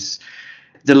speed boosts.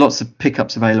 There are lots of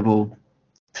pickups available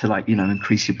to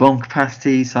increase your bomb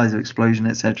capacity, size of explosion,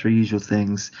 etc., usual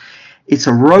things. It's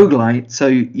a roguelite, so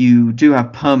you do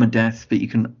have permadeath, but you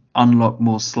can unlock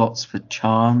more slots for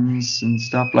charms and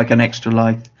stuff, like an extra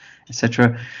life,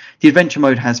 etc. The adventure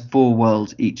mode has 4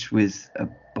 worlds, each with a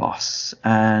boss,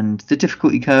 and the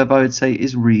difficulty curve, I would say,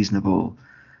 is reasonable.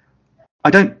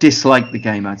 I don't dislike the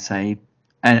game, I'd say,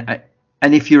 and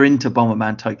if you're into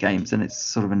Bomberman type games, then it's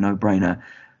sort of a no-brainer,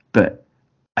 but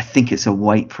I think it's a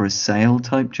wait for a sale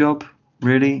type job,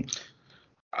 really.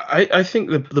 I think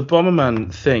the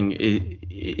Bomberman thing,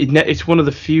 it's one of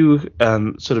the few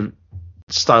sort of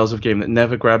styles of game that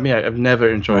never grabbed me. I've never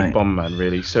enjoyed Bomberman,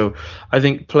 really. So I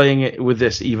think playing it with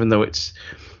this, even though it's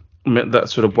that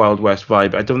sort of Wild West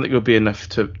vibe, I don't think it'll be enough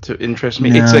to interest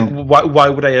me. No. It's like, why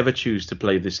would I ever choose to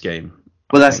play this game?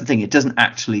 Well, that's the thing. It doesn't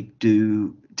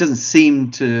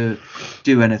seem to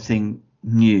do anything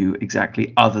new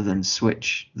exactly, other than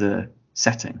switch the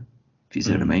setting, if you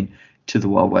see what I mean, to the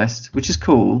Wild West, which is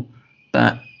cool.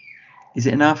 But is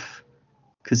it enough?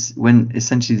 Because when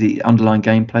essentially the underlying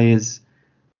gameplay is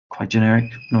quite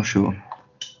generic, not sure.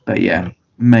 But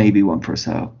maybe one for a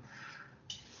sale.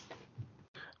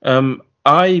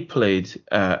 I played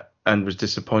and was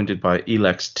disappointed by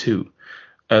Elex 2.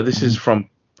 This is from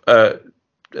a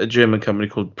German company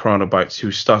called Piranha Bytes, who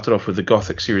started off with the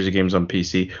Gothic series of games on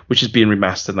PC, which is being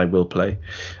remastered and I will play.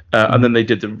 And then they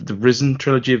did the Risen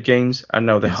trilogy of games, and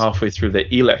now they're halfway through their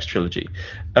Elex trilogy.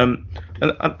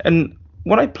 And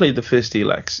when I played the first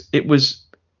Elex, it was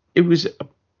a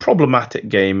problematic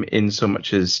game in so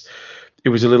much as it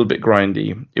was a little bit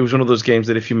grindy. It was one of those games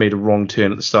that if you made a wrong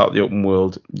turn at the start of the open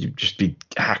world, you'd just be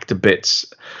hacked to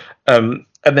bits.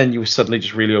 And then you were suddenly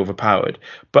just really overpowered.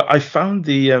 But I found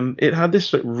it had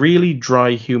this really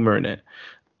dry humor in it,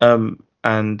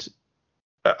 and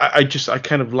I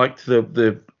kind of liked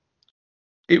the.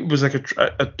 It was like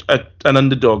an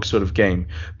underdog sort of game.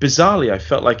 Bizarrely, I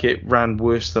felt like it ran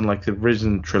worse than like the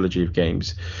Risen trilogy of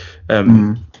games.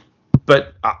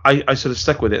 But I sort of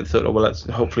stuck with it and thought, oh well,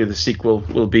 hopefully the sequel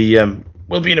will be an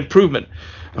improvement,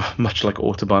 much like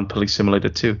Autobahn Police Simulator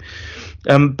 2.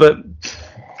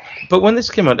 But when this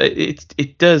came out, it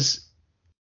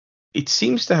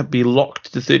seems to be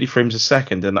locked to 30 frames a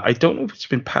second, and I don't know if it's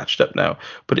been patched up now,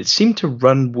 but it seemed to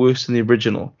run worse than the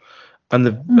original. And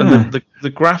the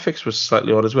graphics was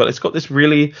slightly odd as well. It's got this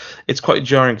it's quite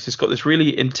jarring because it's got this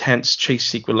really intense chase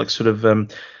sequence, like sort of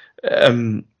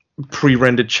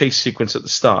pre-rendered chase sequence at the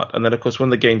start, and then of course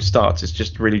when the game starts, it's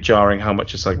just really jarring how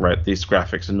much it's like, right, these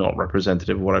graphics are not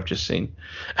representative of what I've just seen.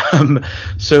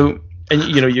 So. And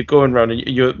you're going around and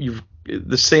you've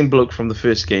the same bloke from the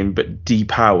first game, but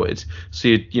depowered. So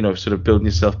you're sort of building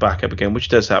yourself back up again, which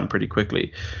does happen pretty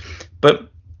quickly. But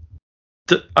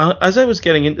as I was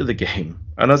getting into the game,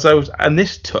 and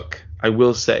this took, I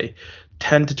will say,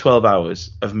 10 to 12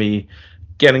 hours of me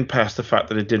getting past the fact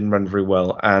that it didn't run very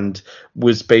well and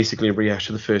was basically a rehash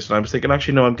of the first. And I was thinking,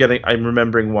 actually, no, I'm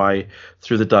remembering why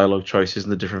through the dialogue choices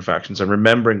and the different factions. I'm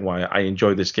remembering why I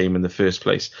enjoyed this game in the first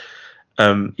place.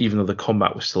 even though the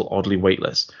combat was still oddly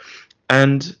weightless.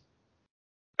 And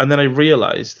then I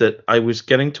realized that I was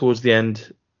getting towards the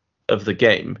end of the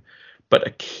game, but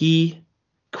a key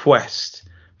quest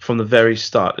from the very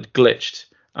start had glitched,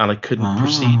 and I couldn't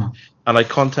proceed. And I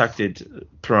contacted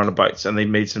Piranha Bytes, and they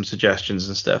made some suggestions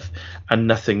and stuff, and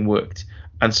nothing worked.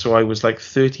 And so I was like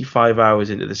 35 hours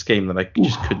into this game that I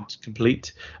just couldn't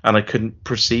complete, and I couldn't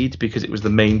proceed because it was the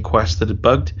main quest that had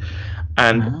bugged.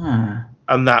 And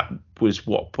that was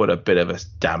what put a bit of a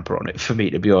damper on it for me,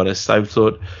 to be honest. I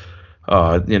thought,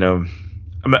 when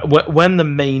the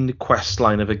main quest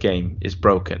line of a game is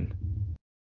broken,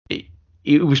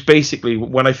 it was basically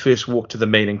when I first walked to the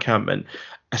main encampment,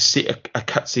 a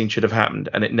cutscene should have happened,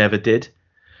 and it never did.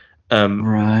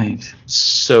 Right.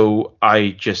 So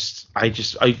I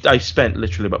spent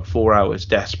literally about 4 hours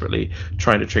desperately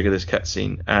trying to trigger this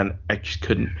cutscene, and I just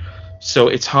couldn't. So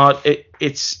it's hard.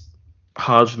 It's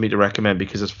hard for me to recommend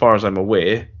because, as far as I'm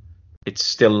aware, it's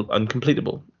still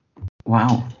uncompletable.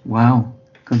 Wow.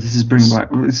 God, this is bringing back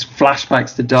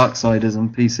flashbacks to Darksiders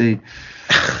on PC.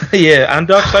 Yeah, and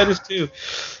Darksiders too.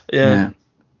 Yeah.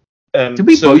 Did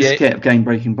we both get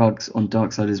game-breaking bugs on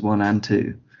Darksiders 1 and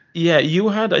 2? Yeah, you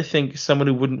had, I think, someone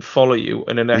who wouldn't follow you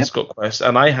in an escort quest,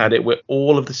 and I had it where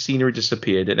all of the scenery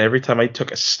disappeared, and every time I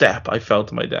took a step, I fell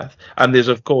to my death. And there's,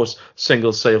 of course,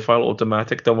 single save file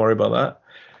automatic. Don't worry about that.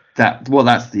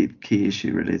 That's the key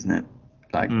issue, really, isn't it?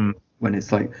 Like when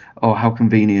it's like, oh, how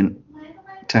convenient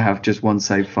to have just one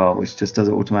save file which just does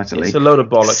it automatically. It's a load of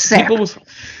bollocks.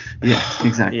 Yeah,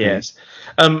 exactly. Yes.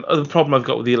 The problem I've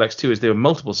got with the LX2 is there were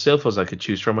multiple save files I could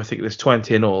choose from. I think there's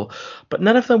 20 in all, but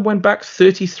none of them went back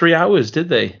 33 hours, did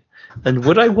they? And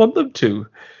would I want them to?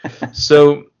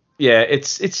 So yeah,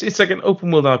 it's like an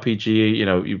open world RPG.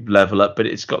 You level up, but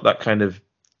it's got that kind of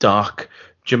dark,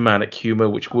 Germanic humor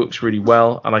which works really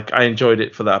well, and I enjoyed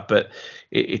it for that. But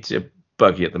it's a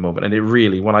buggy at the moment, and it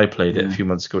really, when I played it a few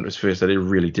months ago when it was first out, it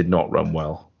really did not run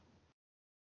well.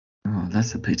 Oh,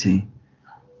 that's a pity.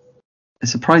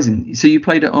 It's surprising. So you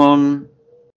played it on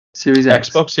Series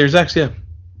X? Xbox Series X, yeah.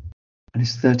 And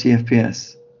it's 30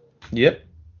 FPS. Yep.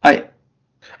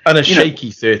 And a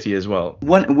shaky 30 as well.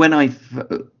 One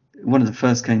of the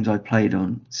first games I played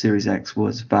on Series X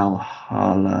was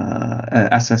Valhalla,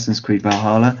 Assassin's Creed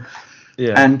Valhalla.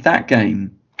 Yeah. And that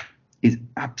game is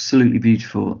absolutely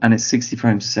beautiful, and it's 60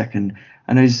 frames a second.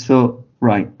 And I just thought,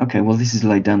 right, okay, well, this is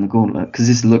laid down the gauntlet because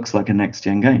this looks like a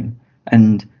next-gen game.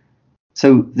 And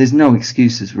so there's no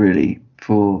excuses really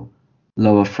for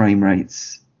lower frame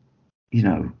rates,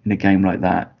 in a game like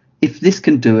that. If this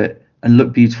can do it and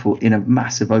look beautiful in a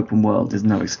massive open world, there's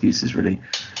no excuses really.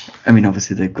 I mean,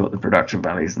 obviously they've got the production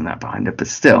values and that behind it, but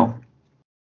still,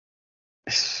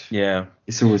 it's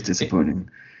always disappointing.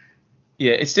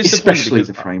 It's disappointing, especially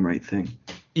the frame rate thing.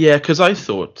 Yeah, because I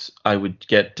thought I would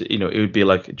get, it would be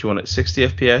like, do you want it 60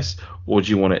 FPS or do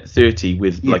you want it 30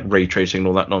 with like ray tracing and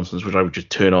all that nonsense, which I would just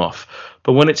turn off.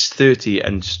 But when it's 30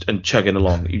 and chugging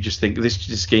along, you just think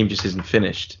this game just isn't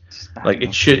finished. Like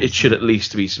it should at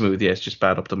least be smooth. Yeah, it's just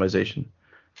bad optimization.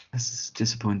 This is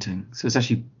disappointing. So it's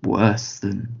actually worse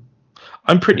than.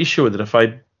 I'm pretty sure that if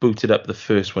I booted up the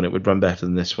first one, it would run better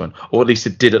than this one, or at least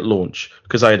it did at launch,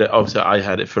 because I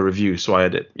had it for review, so I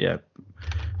had it. Yeah.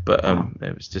 But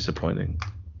it was disappointing.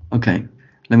 Okay,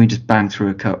 let me just bang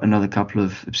through another couple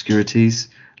of obscurities.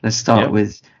 Let's start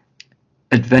with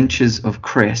Adventures of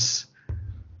Chris,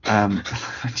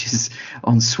 which is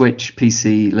on Switch,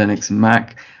 PC, Linux, and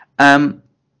Mac.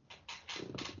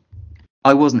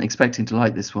 I wasn't expecting to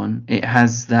like this one. It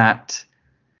has that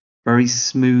very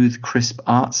smooth, crisp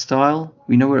art style.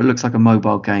 We know where it looks like a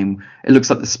mobile game. It looks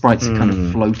like the sprites are kind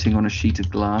of floating on a sheet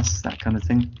of glass, that kind of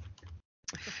thing.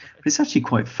 But it's actually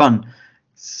quite fun.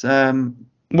 It's,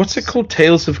 what's it called?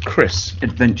 Tales of Chris?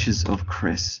 Adventures of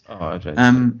Chris. Oh,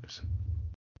 Adventures of Chris.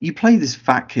 You play this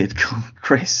fat kid called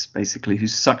Chris, basically,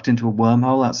 who's sucked into a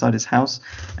wormhole outside his house,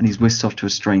 and he's whisked off to a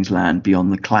strange land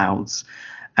beyond the clouds.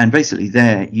 And basically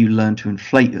there you learn to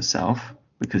inflate yourself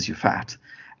because you're fat.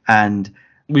 And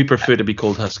we prefer to be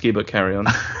called Husky, but carry on.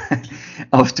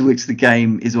 After which the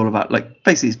game is all about, like,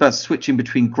 basically it's about switching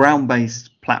between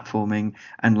ground-based platforming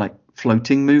and, like,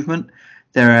 floating movement.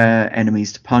 There are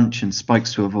enemies to punch and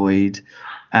spikes to avoid,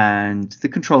 and the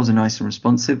controls are nice and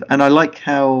responsive. And I like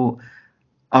how,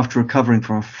 after recovering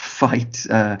from a fight,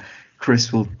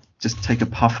 Chris will just take a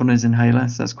puff on his inhaler,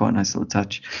 so that's quite a nice little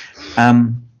touch.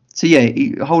 So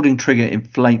yeah, holding trigger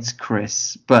inflates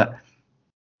Chris, but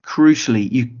crucially,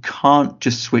 you can't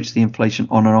just switch the inflation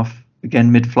on and off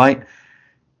again mid-flight,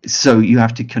 so you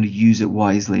have to kind of use it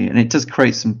wisely, and it does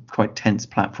create some quite tense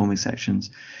platforming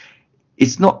sections.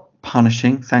 It's not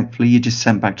punishing, thankfully. You're just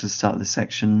sent back to the start of the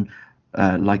section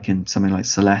like in something like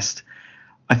Celeste.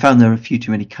 I found there are a few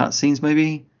too many cutscenes,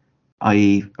 maybe.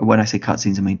 I.e., when I say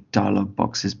cutscenes, I mean dialogue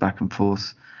boxes back and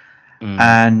forth,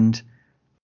 and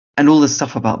all the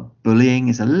stuff about bullying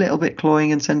is a little bit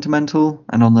cloying and sentimental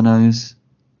and on the nose.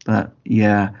 But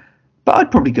yeah,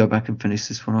 I'd probably go back and finish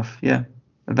this one off. Yeah,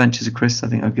 Adventures of Chris. I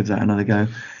think I'll give that another go.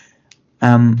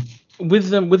 With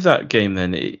that game,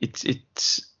 then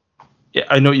it's. Yeah,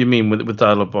 I know what you mean with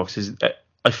dialogue boxes.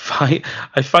 I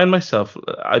find myself,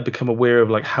 I become aware of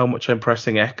like how much I'm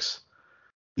pressing X.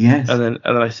 Yes. And then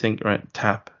I think, right,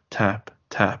 tap, tap,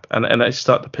 tap, and I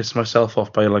start to piss myself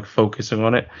off by like focusing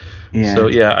on it. Yeah. So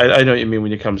yeah, I know what you mean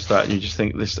when it comes to that, and you just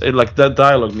think like that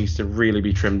dialogue needs to really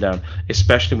be trimmed down,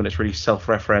 especially when it's really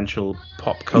self-referential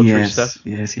pop culture stuff.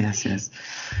 Yes.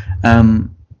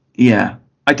 Yeah.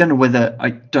 I don't know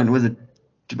whether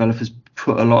developers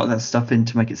put a lot of that stuff in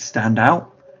to make it stand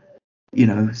out,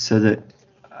 so that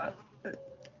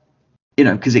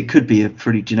because it could be a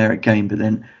pretty generic game, but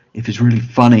then if it's really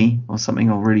funny or something,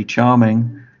 or really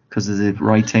charming because of the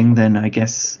writing, then I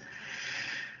guess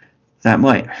that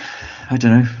might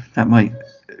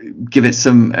give it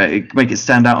some make it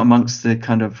stand out amongst the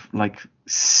kind of like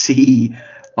sea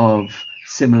of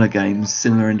similar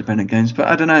independent games. But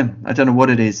I don't know what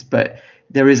it is, but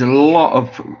there is a lot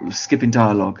of skipping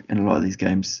dialogue in a lot of these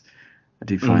games, I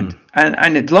do find.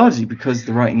 And it's largely because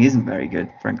the writing isn't very good,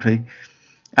 frankly.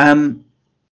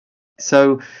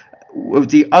 So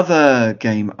the other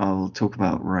game I'll talk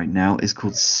about right now is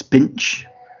called Spinch.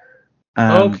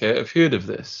 Okay, I've heard of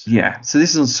this. Yeah, so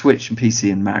this is on Switch and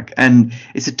PC and Mac, and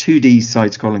it's a 2D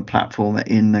side-scrolling platformer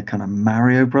in the kind of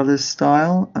Mario Brothers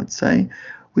style, I'd say,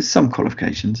 with some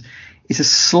qualifications. It's a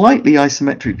slightly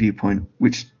isometric viewpoint,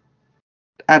 which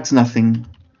adds nothing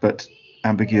but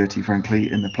ambiguity,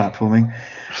 frankly, in the platforming,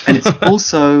 and it's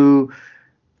also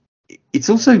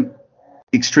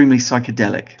extremely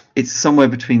psychedelic. It's somewhere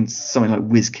between something like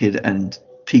WizKid and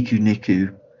Piku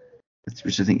Niku,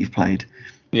 which I think you've played.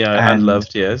 Yeah, and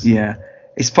loved, yes. Yeah,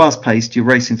 it's fast-paced. You're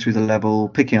racing through the level,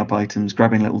 picking up items,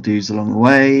 grabbing little dudes along the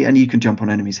way, and you can jump on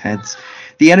enemies' heads.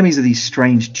 The enemies are these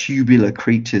strange tubular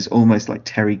creatures, almost like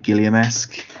Terry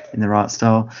Gilliam-esque in their art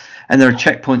style. And there are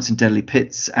checkpoints and deadly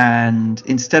pits, and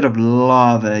instead of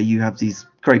lava, you have these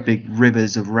great big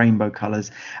rivers of rainbow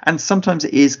colours. And sometimes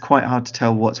it is quite hard to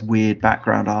tell what's weird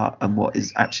background art and what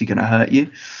is actually going to hurt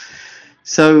you.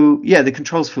 So, yeah, the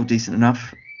controls feel decent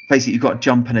enough. Basically, you've got a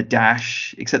jump and a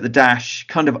dash, except the dash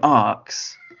kind of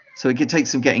arcs, so it takes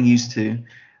some getting used to.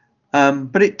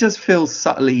 But it does feel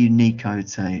subtly unique, I would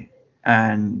say.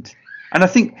 And I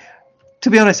think, to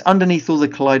be honest, underneath all the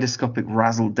kaleidoscopic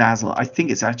razzle-dazzle, I think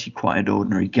it's actually quite an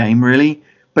ordinary game, really.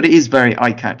 But it is very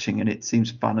eye-catching, and it seems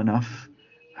fun enough.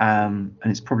 And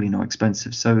it's probably not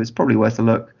expensive, so it's probably worth a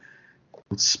look.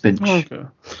 Called Spinch. Okay.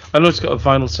 I know it's got a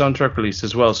vinyl soundtrack release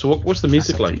as well, so what's the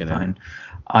music like in it?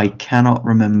 I cannot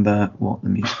remember what the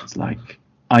music is like.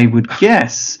 I would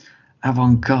guess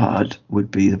avant-garde would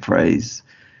be the phrase.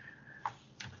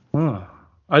 Oh,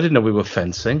 I didn't know we were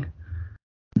fencing.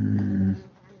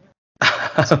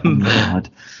 That's hard.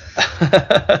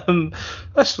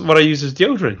 That's what I use as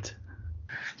deodorant.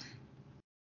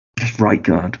 Just right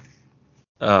guard.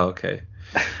 Oh, okay.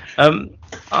 I'm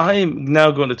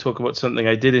now going to talk about something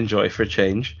I did enjoy for a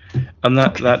change, and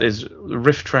that is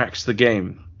Rift Tracks the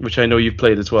game, which I know you've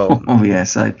played as well. Oh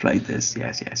yes, I played this.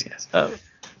 Yes.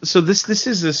 So this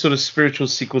is a sort of spiritual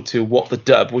sequel to What the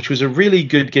Dub, which was a really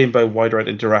good game by Wide Right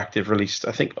Interactive, released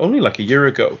I think only like a year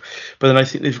ago. But then I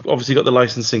think they've obviously got the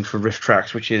licensing for Rift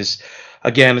Tracks, which is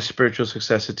again a spiritual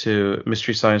successor to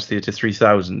Mystery Science Theater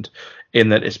 3000, in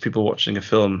that it's people watching a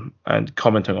film and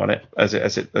commenting on it as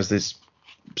this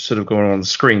sort of going on the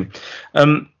screen.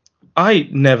 I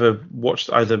never watched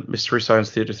either Mystery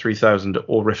Science Theater 3000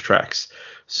 or Rift Tracks,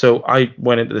 so I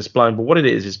went into this blind. But what it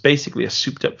is basically a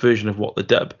souped-up version of What the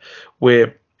Dub,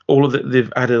 where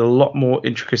they've added a lot more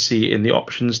intricacy in the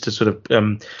options to sort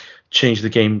of change the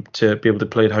game to be able to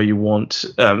play it how you want,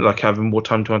 like having more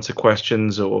time to answer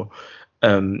questions, or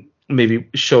maybe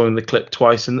showing the clip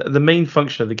twice. And the main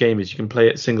function of the game is you can play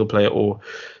it single player or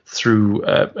through,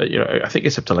 I think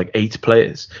it's up to like 8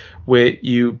 players, where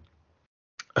you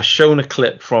are shown a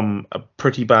clip from a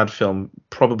pretty bad film,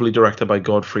 probably directed by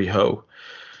Godfrey Ho,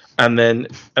 and then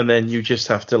you just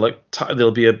have to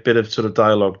there'll be a bit of sort of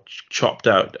dialogue chopped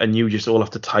out, and you just all have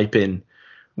to type in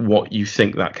what you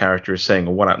think that character is saying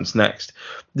or what happens next.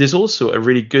 There's also a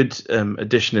really good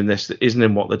addition in this that isn't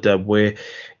in What the Dub, where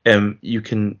you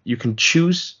can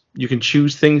choose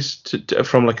things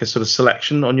from like a sort of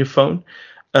selection on your phone,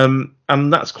 And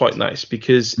that's quite nice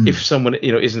because if someone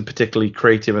isn't particularly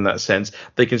creative in that sense,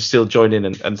 they can still join in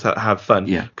and have fun.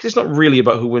 Yeah. Because it's not really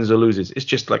about who wins or loses. It's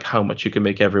just like how much you can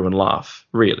make everyone laugh,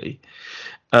 really.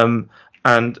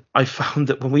 And I found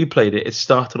that when we played it, it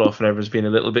started off and everyone's being a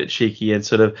little bit cheeky and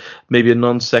sort of maybe a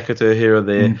non sequitur here or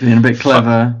there. Being a bit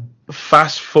clever.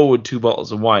 Fast forward 2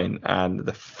 bottles of wine and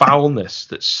the foulness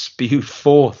that spewed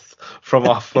forth from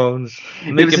our phones,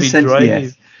 making me dry.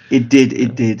 Yes. It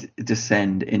did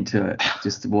descend into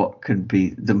just what could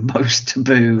be the most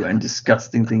taboo and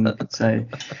disgusting thing you could say,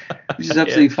 which is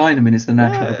absolutely fine. I mean, it's the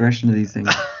natural progression of these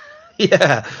things.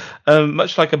 Yeah,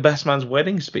 much like a best man's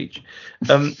wedding speech.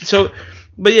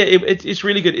 But yeah, it's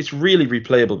really good. It's really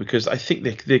replayable because I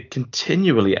think they're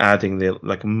continually adding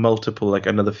like multiple, like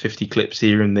another 50 clips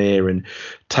here and there, and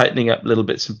tightening up little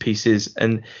bits and pieces.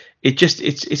 And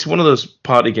it's one of those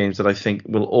party games that I think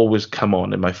will always come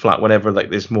on in my flat whenever like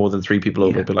there's more than 3 people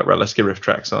over. I'll be like, right, let's get Riff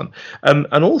Tracks on.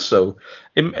 And also,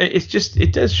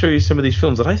 it does show you some of these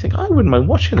films that I think I wouldn't mind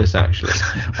watching this actually.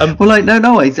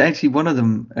 No, it's actually one of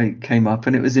them came up,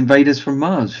 and it was Invaders from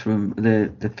Mars from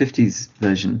the 50s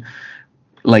version.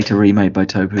 Later remade by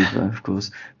Tobe Hooper, of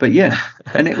course. But yeah,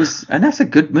 and that's a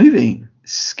good movie.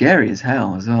 Scary as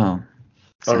hell as well.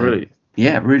 So, oh, really?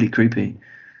 Yeah, really creepy.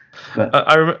 But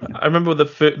I remember the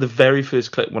very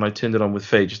first clip when I turned it on with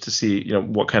Faye just to see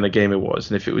what kind of game it was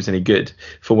and if it was any good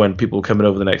for when people were coming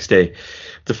over the next day.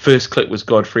 The first clip was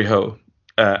Godfrey Ho,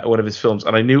 one of his films,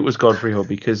 and I knew it was Godfrey Ho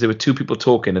because there were 2 people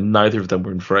talking and neither of them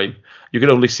were in frame. You could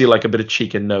only see like a bit of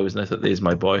cheek and nose, and I thought, "There's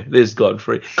my boy. There's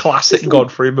Godfrey. Classic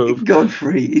Godfrey move."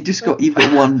 Godfrey, you've got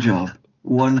one job.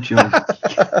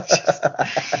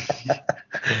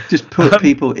 Just put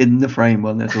people in the frame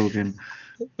while they're talking.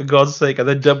 For God's sake, and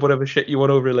then dump whatever shit you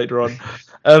want over it later on,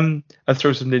 and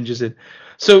throw some ninjas in.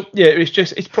 So yeah,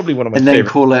 it's probably one of my favorites. And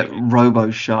then call it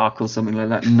Robo Shark or something like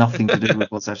that. Nothing to do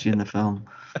with what's actually in the film.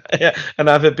 Yeah, and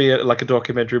have it be like a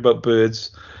documentary about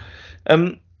birds.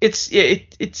 It's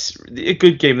a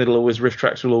good game that'll always Riff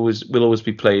Tracks will always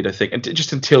be played, I think, and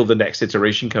just until the next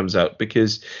iteration comes out,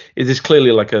 because it is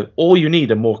clearly like all you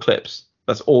need are more clips.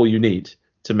 That's all you need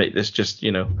to make this just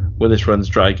when this runs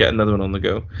dry, get another one on the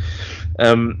go.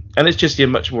 And it's just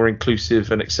much more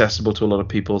inclusive and accessible to a lot of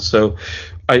people. So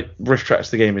Riff Tracks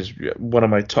the game is one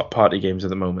of my top party games at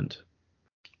the moment.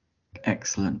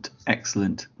 Excellent.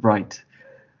 Right.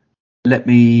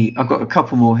 I've got a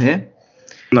couple more here.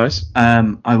 Nice.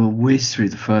 I will whiz through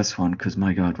the first one because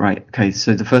my God. Right. Okay.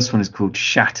 So the first one is called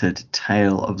Shattered: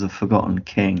 Tale of the Forgotten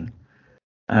King.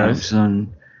 Nice.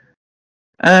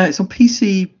 It's on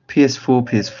PC, PS4,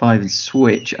 PS5, and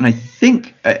Switch, and I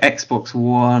think Xbox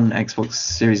One, Xbox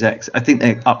Series X. I think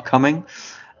they're upcoming.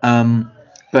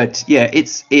 But yeah,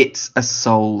 it's a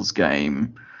Souls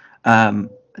game. And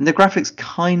the graphics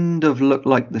kind of look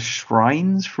like the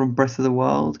shrines from Breath of the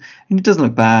Wild, and it doesn't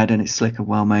look bad, and it's slick and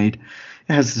well made.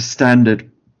 It has the standard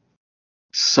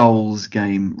Souls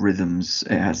game rhythms.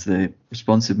 It has the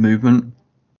responsive movement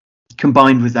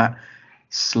combined with that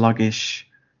sluggish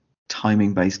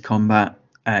timing-based combat.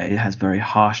 It has very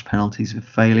harsh penalties for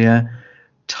failure,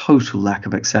 total lack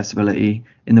of accessibility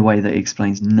in the way that it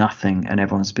explains nothing and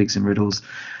everyone speaks in riddles.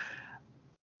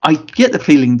 I get the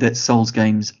feeling that Souls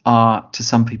games are, to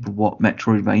some people, what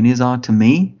Metroidvanias are to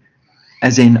me,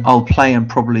 as in I'll play and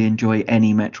probably enjoy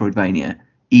any Metroidvania,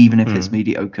 even if it's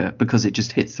mediocre, because it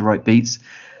just hits the right beats.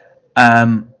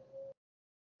 I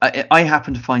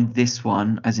happen to find this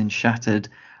one, as in Shattered,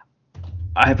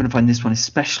 I happen to find this one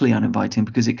especially uninviting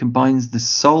because it combines the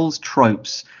Souls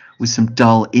tropes with some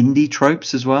dull indie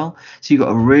tropes as well. So you've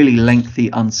got a really lengthy,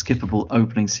 unskippable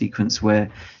opening sequence where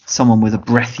someone with a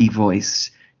breathy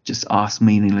voice just asks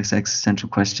meaningless existential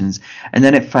questions, and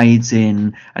then it fades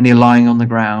in and you're lying on the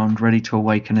ground ready to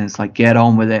awaken, and it's like, get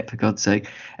on with it, for God's sake.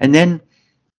 And then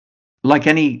like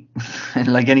any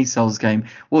Souls game,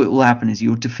 what will happen is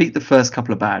you'll defeat the first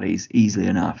couple of baddies easily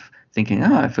enough, thinking,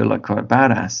 I feel like quite a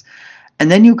badass. And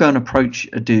then you'll go and approach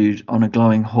a dude on a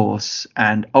glowing horse,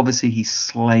 and obviously he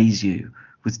slays you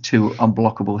with 2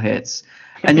 unblockable hits.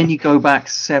 And then you go back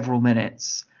several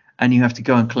minutes, and you have to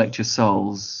go and collect your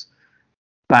souls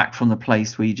back from the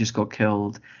place where you just got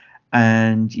killed.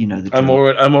 And I'm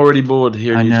already bored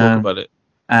hearing you talk about it.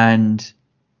 And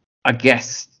I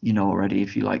guess already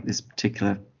if you like this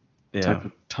particular type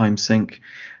of time sink,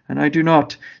 and I do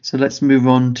not. So let's move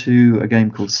on to a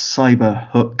game called Cyber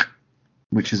Hook,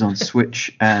 which is on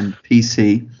Switch and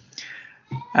PC.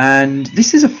 And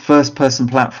this is a first-person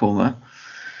platformer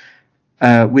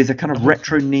with a kind of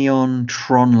retro neon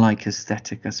Tron-like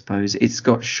aesthetic, I suppose. It's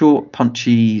got short,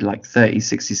 punchy, like 30,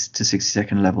 60 to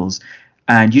 60-second levels.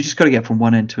 and you just got to get from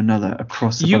one end to another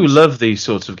across. You love these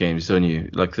sorts of games, don't you?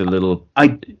 Like the little. I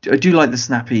do like the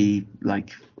snappy,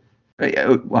 like.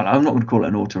 Well, I'm not going to call it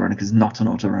an auto runner because it's not an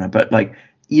auto runner, but like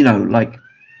like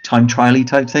time trial-y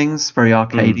type things, very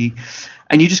arcadey,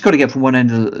 and you just got to get from one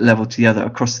end of the level to the other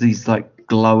across these like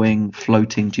glowing,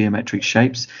 floating geometric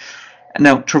shapes. And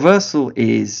now traversal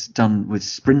is done with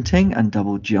sprinting and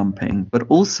double jumping, but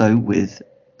also with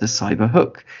the cyber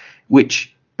hook,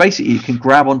 which basically you can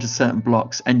grab onto certain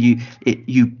blocks and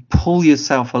you pull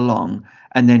yourself along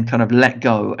and then kind of let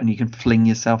go, and you can fling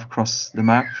yourself across the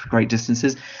map for great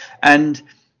distances. And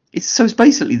it's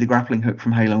basically the grappling hook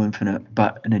from Halo Infinite,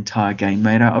 but an entire game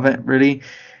made out of it, really.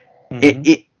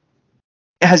 It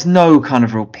has no kind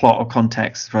of real plot or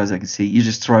context, as far as I can see. You're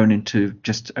just thrown into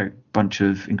just a bunch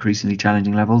of increasingly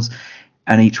challenging levels,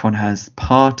 and each one has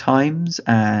par times,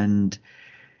 and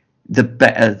the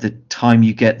better the time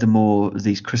you get, the more of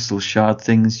these crystal shard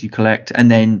things you collect, and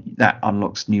then that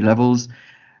unlocks new levels.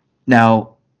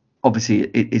 Now, obviously,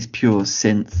 it's pure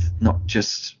synth, not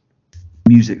just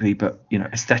musically, but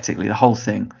aesthetically, the whole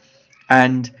thing.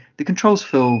 And the controls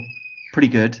feel pretty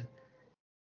good.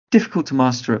 Difficult to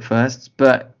master at first,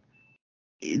 but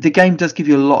the game does give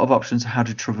you a lot of options of how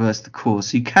to traverse the course.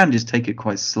 So you can just take it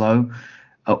quite slow,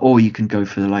 or you can go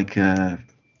for like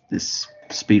this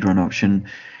speedrun option.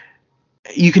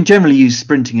 You can generally use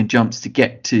sprinting and jumps to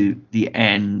get to the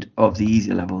end of the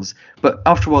easier levels, but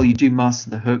after a while you do master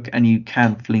the hook and you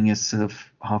can fling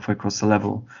yourself halfway across the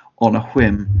level on a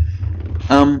whim.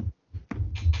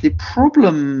 The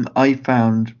problem I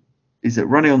found is that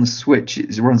running on the Switch,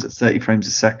 it runs at 30 frames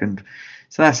a second,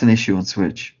 so that's an issue on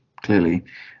Switch, clearly.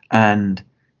 And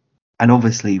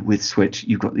obviously with Switch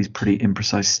you've got these pretty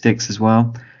imprecise sticks as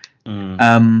well.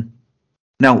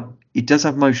 Now it does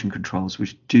have motion controls,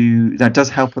 that does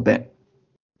help a bit,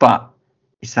 but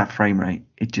it's that frame rate.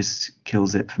 It just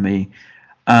kills it for me.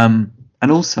 And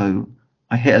also,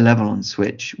 I hit a level on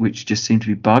Switch which just seemed to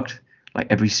be bugged. Like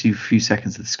every few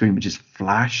seconds, the screen would just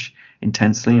flash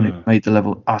intensely, and it made the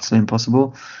level utterly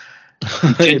impossible.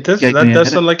 That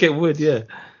does sound like it would, yeah.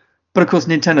 But of course,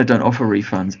 Nintendo don't offer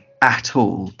refunds at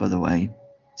all, by the way.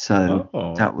 So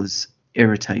that was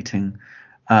irritating.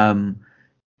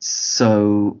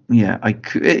 So yeah,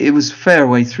 it was a fair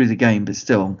way through the game, but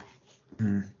still,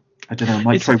 I don't know. I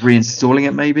might try reinstalling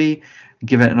it maybe and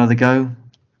give it another go.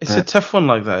 It's a tough one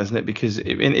like that, isn't it? Because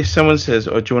if someone says,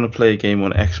 "Oh, do you want to play a game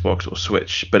on Xbox or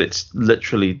Switch?" but it's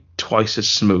literally twice as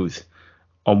smooth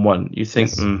on one, you think,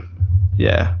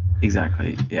 yeah,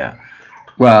 exactly, yeah.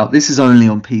 Well, this is only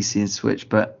on PC and Switch,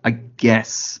 but I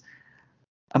guess,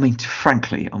 I mean,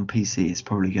 frankly, on PC it's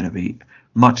probably going to be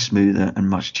much smoother and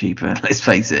much cheaper, let's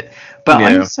face it. But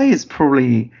I would say it's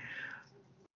probably,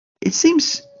 it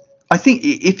seems, I think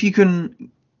if you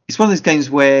can, it's one of those games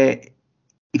where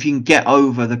if you can get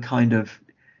over the kind of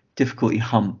difficulty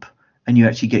hump and you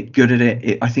actually get good at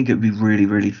it, I think it would be really,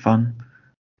 really fun.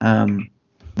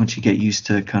 Once you get used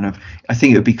to I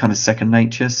think it would be kind of second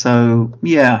nature. So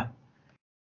yeah,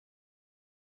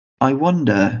 I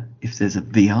wonder if there's a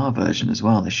VR version as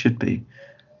well. There should be.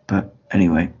 But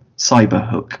anyway, Cyber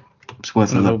Hook. It's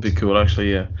worth a look. That would be cool,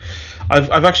 actually. Yeah,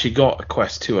 I've actually got a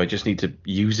Quest 2. I just need to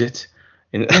use it.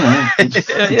 Start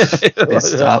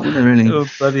with it, really. Oh,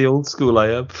 bloody old school I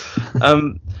am.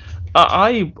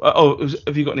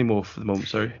 Have you got any more for the moment?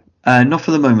 Sorry. Not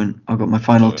for the moment. I've got my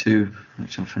final two,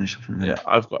 which I'll finish off in a minute.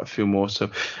 Yeah, I've got a few more. So,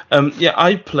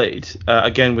 I played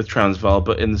again with Transvaal,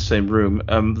 but in the same room.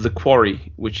 The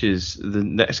Quarry, which is the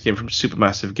next game from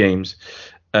Supermassive Games,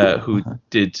 who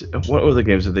did what other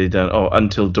games have they done? Oh,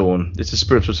 Until Dawn. It's a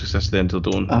spiritual successor to Until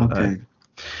Dawn. Okay.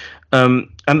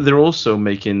 And they're also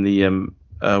making the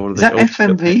is that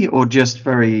FMV or just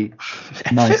very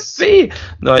nice? FMV?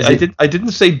 No, I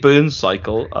didn't say Burn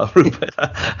Cycle, Rupert.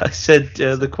 I said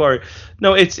the Quarry.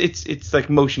 No, it's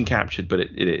like motion captured, but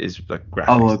it is like graphics.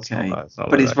 Oh, okay.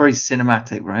 But it's very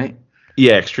cinematic, right?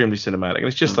 Yeah, extremely cinematic, and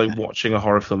it's just like watching a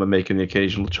horror film and making the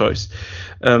occasional choice.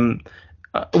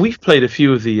 We've played a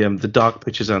few of the Dark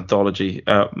Pictures anthology,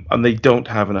 and they don't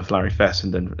have enough Larry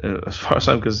Fessenden, as far as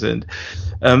I'm concerned.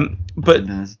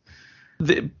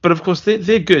 But of course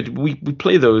they're good. We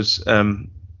play those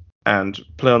and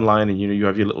play online, and you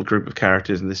have your little group of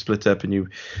characters, and they split up, and you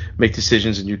make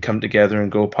decisions, and you come together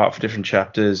and go apart for different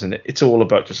chapters, and it's all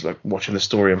about just like watching the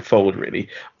story unfold. Really,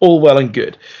 all well and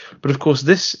good. But of course,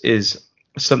 this is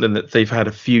something that they've had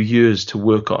a few years to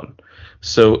work on.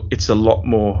 So it's a lot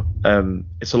more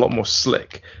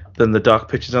slick than the Dark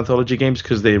Pictures anthology games,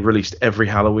 because they released every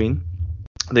Halloween.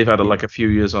 They've had a few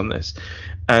years on this,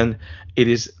 and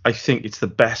I think it's the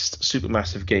best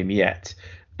Supermassive game yet,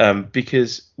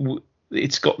 because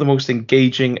it's got the most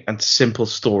engaging and simple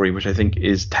story, which I think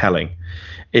is telling.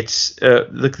 It's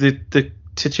the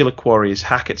titular quarry is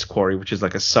Hackett's Quarry, which is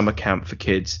like a summer camp for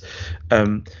kids.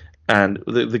 And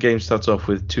the game starts off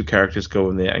with two characters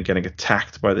going there and getting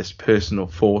attacked by this person or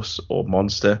force or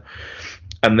monster,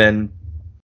 and then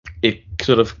it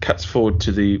sort of cuts forward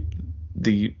to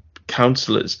the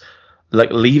counselors like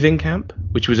leaving camp,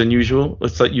 which was unusual.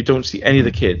 It's like you don't see any of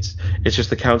the kids. It's just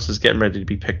the counselors getting ready to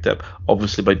be picked up,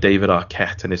 obviously by David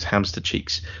Arquette and his hamster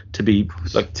cheeks, to be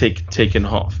like taken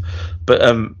off. But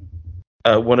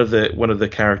one of the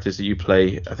characters that you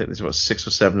play, I think there's about 6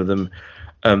 or 7 of them,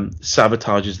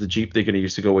 sabotages the jeep they're going to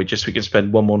use to go away just so we can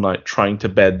spend one more night trying to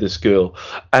bed this girl.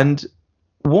 And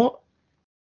what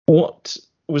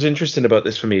was interesting about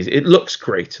this for me is it looks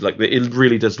great. Like it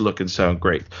really does look and sound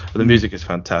great. The music is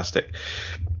fantastic,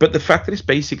 but the fact that it's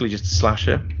basically just a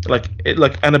slasher, like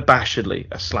unabashedly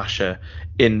a slasher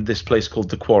in this place called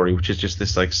the Quarry, which is just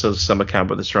this like sort of summer camp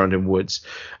with the surrounding woods,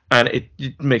 and it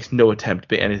makes no attempt to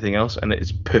be anything else, and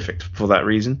it's perfect for that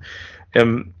reason.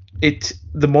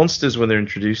 The monsters when they're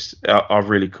introduced are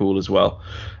really cool as well.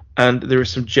 And there are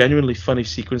some genuinely funny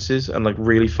sequences and like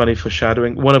really funny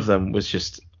foreshadowing. One of them was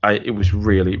just, it was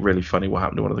really, really funny what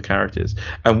happened to one of the characters,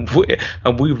 and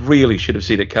we really should have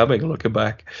seen it coming looking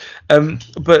back.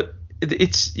 But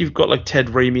you've got like Ted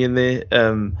Raimi in there,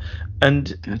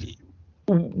 and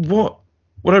what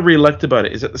I really liked about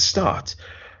it is at the start,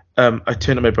 I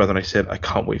turned to my brother and I said, I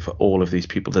can't wait for all of these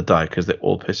people to die because they're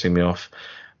all pissing me off.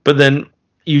 But then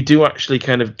you do actually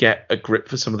kind of get a grip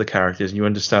for some of the characters, and you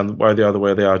understand why they are the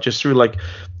way they are, just through like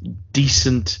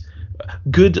decent,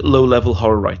 good low-level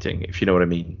horror writing, if you know what I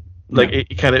mean. Like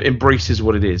it kind of embraces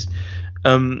what it is.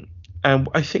 And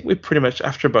I think we're pretty much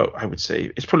after about, I would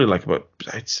say, it's probably like about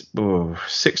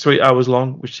 6 to 8 hours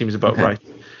long, which seems about right.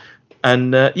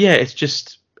 And it's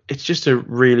just a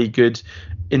really good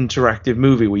interactive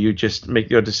movie where you just make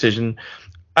your decision.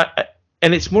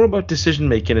 And it's more about decision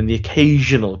making and the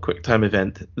occasional quick time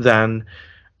event than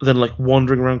like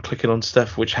wandering around clicking on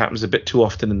stuff, which happens a bit too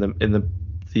often in the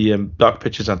Dark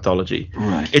Pictures anthology.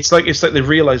 Right. It's like they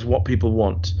realize what people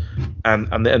want,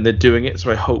 and they're doing it. So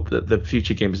I hope that the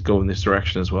future games go in this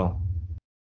direction as well.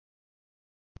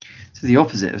 So the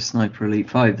opposite of Sniper Elite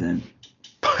 5 then.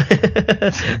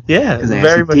 Yeah, because they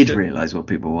very actually did realize what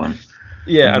people want.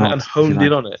 Yeah, and honed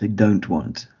in on it. They don't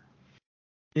want.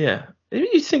 Yeah.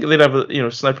 You think they'd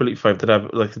have, Sniper Elite 5, they'd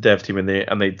have like the dev team in there,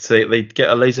 and they'd get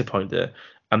a laser pointer,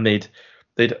 and they'd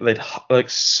like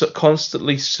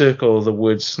constantly circle the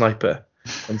word sniper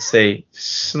and say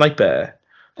sniper,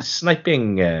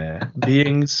 sniping,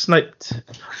 being sniped,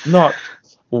 not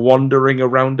wandering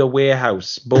around a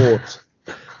warehouse bored,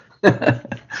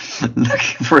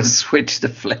 looking for a switch to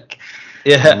flick.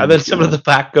 Yeah, and then someone at the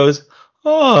back goes,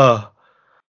 oh.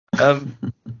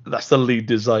 That's the lead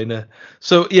designer.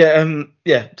 So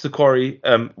The Quarry,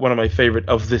 one of my favorite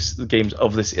of the games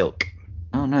of this ilk.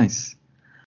 Oh, nice.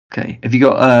 Okay, have you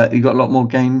got a lot more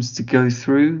games to go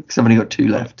through? Because I've only got 2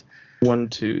 left. 1,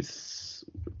 2,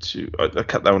 2. I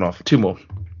cut that one off. 2 more.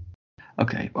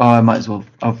 Okay, well, I might as well.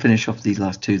 I'll finish off these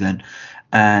last 2 then,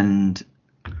 and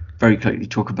very quickly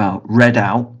talk about Red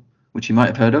Out, which you might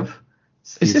have heard of.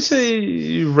 Is this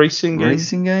a racing game?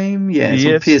 Racing game? Yeah, it's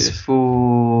on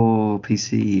PS4,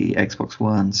 PC, Xbox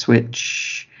One,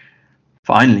 Switch.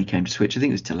 Finally came to Switch. I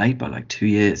think it was delayed by like 2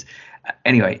 years.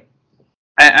 Anyway,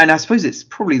 and I suppose it's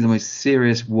probably the most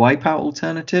serious Wipeout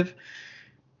alternative,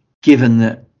 given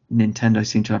that Nintendo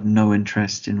seem to have no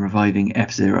interest in reviving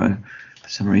F-Zero for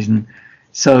some reason.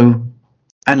 So,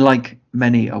 and like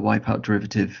many a Wipeout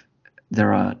derivative,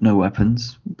 there are no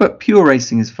weapons, but pure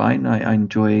racing is fine. I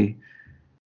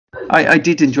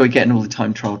did enjoy getting all the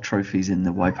time trial trophies in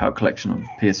the Wipeout collection on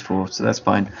PS4, so that's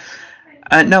fine.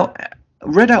 Now,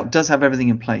 Red Out does have everything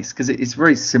in place because it's a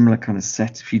very similar kind of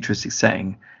futuristic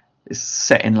setting. It's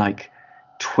set in like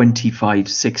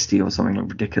 2560 or something like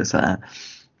ridiculous like that.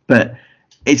 But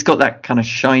it's got that kind of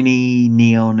shiny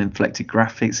neon inflected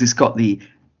graphics. It's got the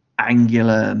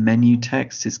angular menu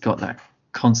text. It's got that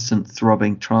constant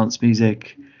throbbing trance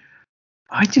music.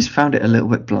 I just found it a little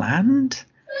bit bland.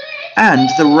 And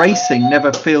the racing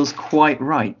never feels quite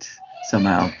right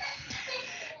somehow.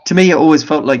 To me, it always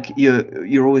felt like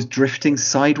you're always drifting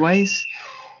sideways.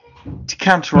 To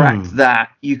counteract that,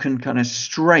 you can kind of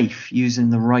strafe using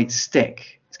the right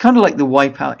stick. It's kind of like the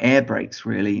Wipeout air brakes,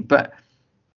 really. But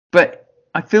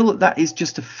I feel that is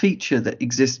just a feature that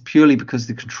exists purely because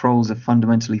the controls are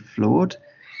fundamentally flawed.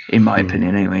 In my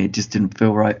opinion, anyway. It just didn't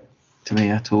feel right to me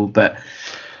at all. But...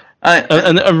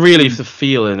 and really, if the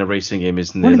feel in a racing game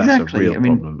isn't there, that's a real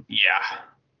problem. Yeah.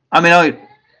 I mean,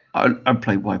 I'd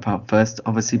play Wipeout first,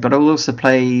 obviously, but I'll also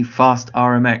play Fast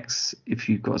RMX if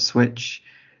you've got a Switch,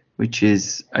 which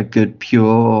is a good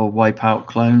pure Wipeout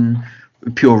clone,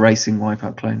 pure racing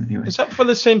Wipeout clone. Anyway, Is that for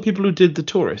the same people who did The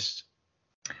Tourist?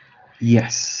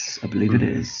 yes, I believe it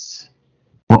is.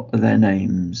 What are their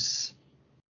names?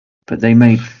 But they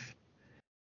made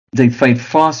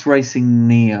Fast Racing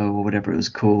Neo or whatever it was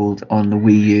called on the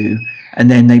Wii U,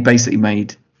 and then they basically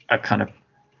made a kind of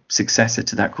successor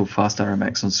to that called Fast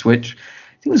RMX on Switch.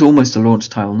 I think it was almost a launch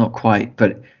title, not quite,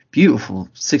 but beautiful,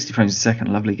 60 frames a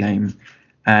second, lovely game,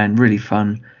 and really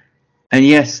fun. And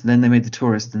yes, then they made The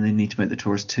Tourist, and they need to make The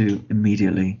Tourist 2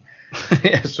 immediately.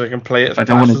 Yeah, so I can play it. I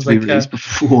don't want it to be released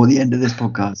before the end of this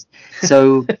podcast.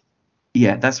 So,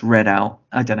 yeah, that's read out.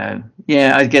 I don't know.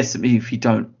 Yeah, I guess if you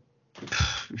don't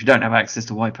have access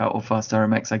to Wipeout or Fast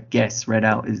RMX, I guess Red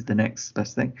Out is the next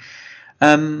best thing.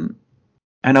 And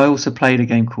I also played a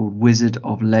game called Wizard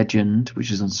of Legend,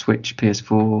 which is on Switch,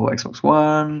 PS4, Xbox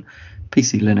One,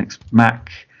 PC, Linux,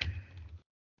 Mac.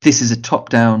 This is a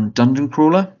top-down dungeon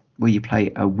crawler where you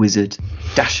play a wizard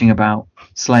dashing about,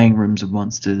 slaying rooms of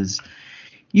monsters,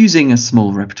 using a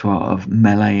small repertoire of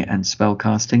melee and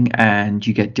spellcasting, and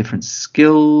you get different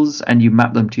skills and you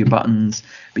map them to your buttons,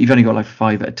 but you've only got like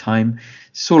 5 at a time.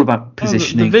 It's all about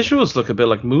positioning. The visuals look a bit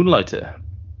like Moonlighter.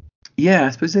 Yeah,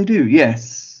 I suppose they do.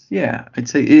 Yes, yeah, I'd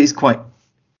say it is quite.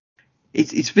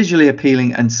 It's visually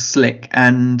appealing and slick,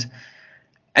 and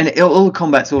all the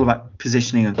combat's all about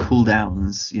positioning and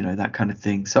cooldowns, that kind of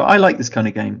thing. So I like this kind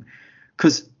of game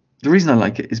because the reason I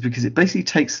like it is because it basically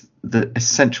takes the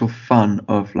essential fun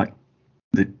of like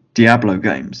the Diablo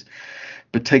games,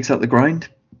 but takes out the grind.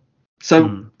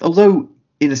 So although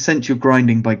in a sense you're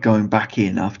grinding by going back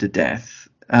in after death,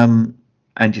 and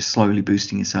you're slowly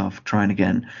boosting yourself, trying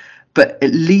again, but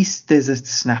at least there's a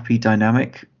snappy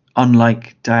dynamic,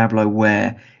 unlike Diablo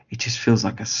where it just feels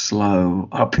like a slow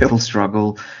uphill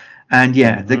struggle. And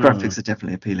yeah, the graphics are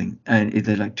definitely appealing, and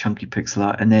they're like chunky pixel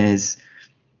art, and there's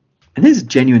a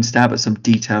genuine stab at some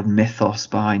detailed mythos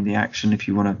behind the action if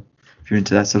you're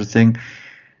into that sort of thing.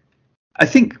 I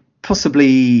think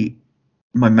possibly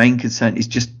my main concern is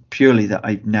just purely that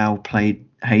I've now played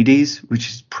Hades, which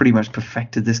has pretty much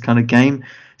perfected this kind of game.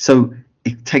 So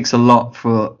it takes a lot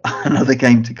for another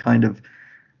game to kind of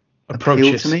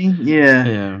appeal to me.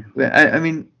 Yeah. I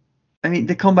mean,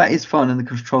 the combat is fun and the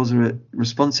controls are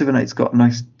responsive, and it's got a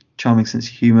nice, charming sense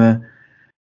of humor.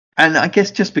 And I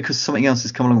guess just because something else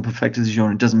has come along and perfected the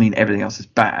genre doesn't mean everything else is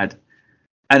bad.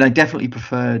 And I definitely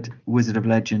preferred Wizard of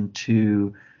Legend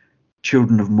to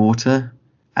Children of Mortar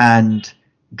and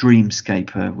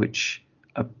Dreamscaper, which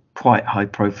are quite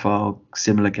high-profile,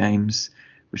 similar games,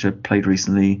 which I played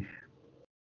recently.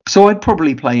 So I'd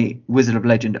probably play Wizard of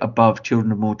Legend above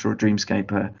Children of Mortar or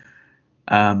Dreamscaper,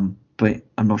 but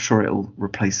I'm not sure it'll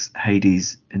replace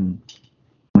Hades in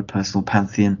my personal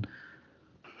pantheon.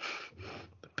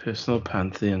 Personal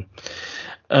pantheon.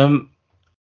 Well,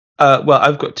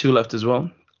 I've got 2 left as well.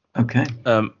 Okay.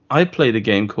 I played a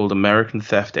game called American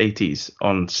Theft 80s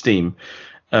on Steam.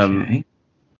 Okay.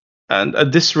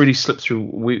 And this really slipped through.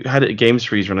 We had it at Games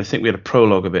Freezer, and I think we had a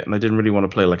prologue of it, and I didn't really want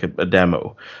to play like a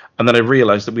demo. And then I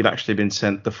realized that we'd actually been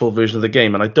sent the full version of the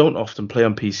game, and I don't often play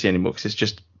on PC anymore because it's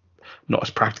just not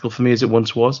as practical for me as it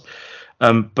once was.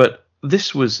 But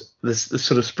this was this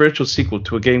sort of spiritual sequel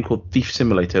to a game called Thief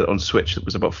Simulator on Switch that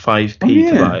was about 5p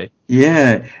to buy.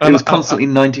 Yeah, it was constantly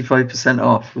 95%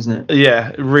 off, wasn't it?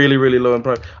 Yeah, really, really low in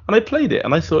price. And I played it,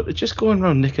 and I thought, just going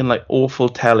around nicking like awful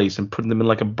tellies and putting them in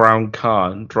like a brown car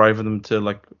and driving them to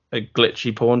like a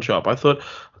glitchy pawn shop, I thought,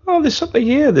 oh, there's something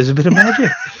here. There's a bit of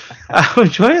magic. I'm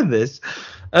enjoying this.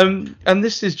 And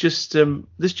this is just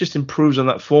this just improves on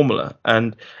that formula,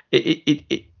 and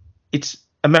it's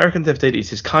American Theft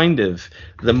 80s is kind of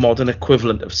the modern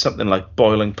equivalent of something like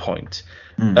Boiling Point,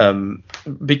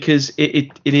 because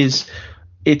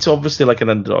it's obviously like an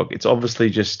underdog. It's obviously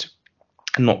just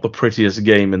not the prettiest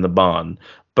game in the barn,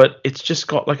 but it's just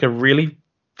got like a really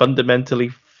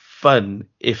fundamentally fun,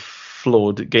 if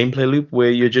flawed, gameplay loop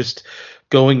where you're just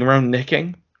going around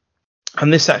nicking.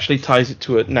 And this actually ties it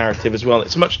to a narrative as well.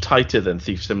 It's much tighter than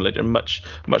Thief Simulator, much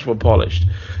more polished.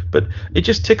 But it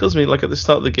just tickles me. Like at the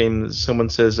start of the game, someone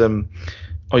says, "Oh,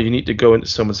 you need to go into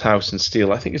someone's house and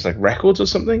steal." I think it's like records or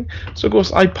something. So of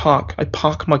course I park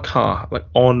my car like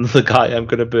on the guy I'm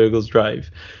going to burglar's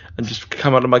drive, and just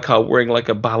come out of my car wearing like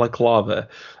a balaclava,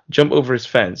 jump over his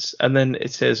fence, and then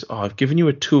it says, "Oh, I've given you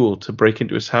a tool to break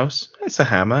into his house." It's a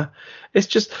hammer. It's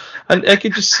just, and I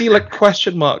could just see like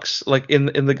question marks like in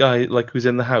the guy like who's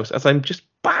in the house as I'm just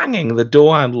banging the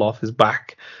door handle off his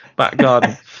back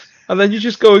garden, and then you're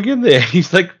just going in there.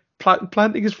 He's like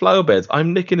planting his flower beds.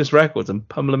 I'm nicking his records and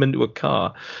pummel him into a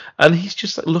car, and he's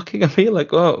just like looking at me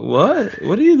like, "Oh,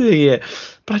 what are you doing here?"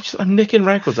 But I'm nicking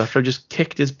records after I just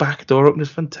kicked his back door open. It's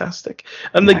fantastic.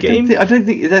 And the game, I don't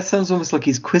think that sounds almost like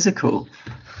he's quizzical.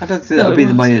 I don't think that would be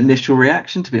my initial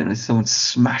reaction, to be honest. Someone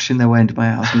smashing their way into my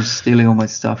house and stealing all my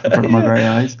stuff in front of my very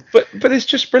eyes. But it's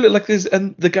just brilliant. Like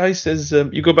and the guy says,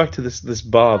 you go back to this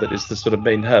bar that is the sort of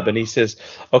main hub, and he says,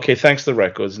 "Okay, thanks for the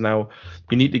records. Now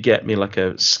you need to get me like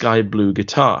a sky blue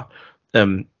guitar."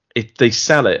 They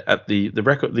sell it at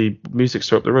the music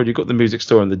store up the road. You got the music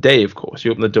store on the day, of course. You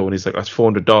open the door and he's like, "That's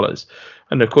 $400,"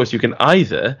 and of course you can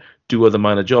either do other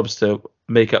minor jobs to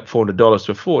make up $400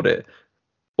 to afford it,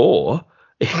 or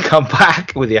you can come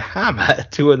back with your hammer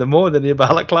at 2 a.m, your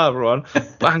balaclava on,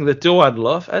 bang the door handle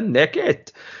off, and nick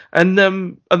it, and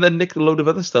then nick a load of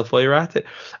other stuff while you're at it.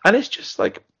 And it's just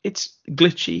like, it's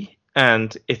glitchy,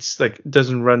 and it's like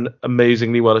doesn't run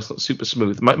amazingly well. It's not super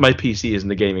smooth. My PC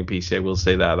isn't a gaming PC, I will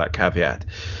say that caveat.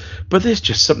 But there's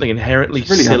just something inherently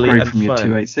really silly and from your fun.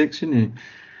 286, isn't it?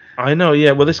 I know,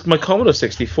 yeah. Well, my Commodore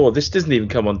 64. This doesn't even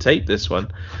come on tape, this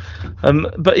one.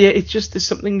 But yeah, there's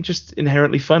something just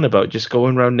inherently fun about just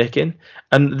going around nicking.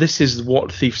 And this is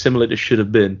what Thief Simulator should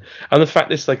have been. And the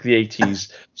fact it's like the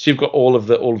 80s, so you've got all of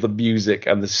the music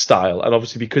and the style. And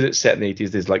obviously because it's set in the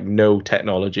 80s, there's like no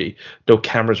technology, no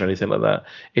cameras or anything like that.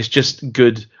 It's just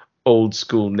good old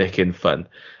school nicking fun.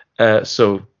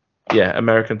 So yeah,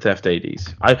 American Theft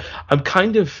 80s. I'm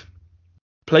kind of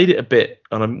played it a bit,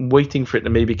 and I'm waiting for it to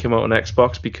maybe come out on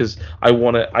Xbox because I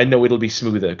know it'll be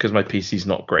smoother because my PC's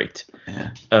not great. Yeah.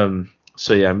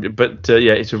 So yeah, but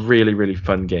yeah, it's a really, really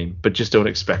fun game, but just don't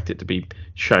expect it to be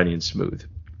shiny and smooth.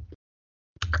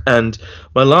 And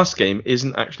my last game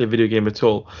isn't actually a video game at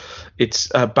all. It's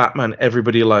Batman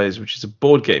Everybody Lies, which is a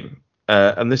board game.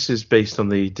 And this is based on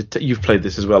you've played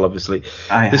this as well, obviously.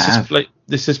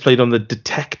 This is played on the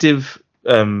detective.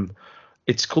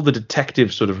 It's called the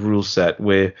detective sort of rule set,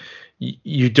 where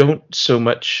you don't so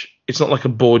much. It's not like a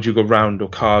board you go round or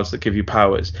cards that give you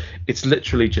powers. It's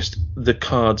literally just the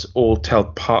cards all tell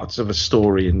parts of a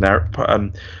story and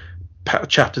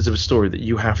chapters of a story that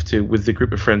you have to, with the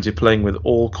group of friends you're playing with,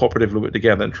 all cooperatively work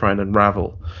together and try and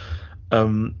unravel.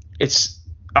 I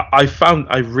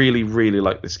really, really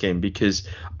like this game because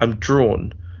I'm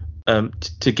drawn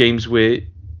to games where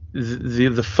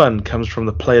the fun comes from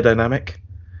the player dynamic.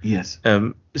 Yes.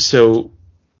 So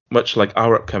much like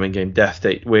our upcoming game, Death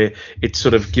Date, where it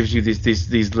sort of gives you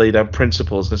these laid out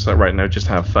principles, and it's like, right now, just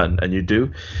have fun, and you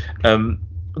do.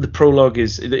 The prologue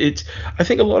I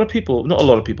think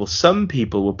some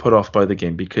people were put off by the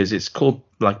game because it's called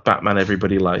like Batman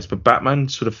Everybody Lies, but Batman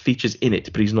sort of features in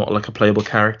it, but he's not like a playable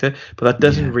character. But that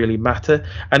doesn't really matter,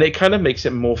 and it kind of makes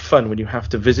it more fun when you have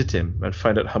to visit him and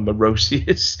find out how morose he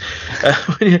is.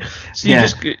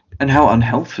 And how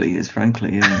unhealthy he is,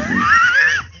 frankly.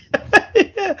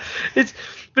 Yeah, it's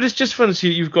just fun. So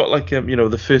you've got like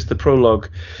the prologue.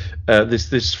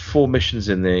 There's 4 missions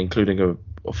in there, including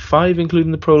 5,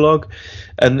 including the prologue.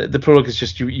 And the prologue is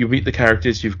just you meet the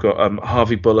characters. You've got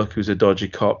Harvey Bullock, who's a dodgy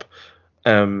cop.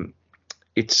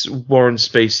 It's Warren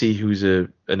Spacey, who's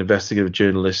an investigative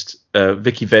journalist.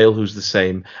 Vicky Vale, who's the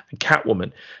same, and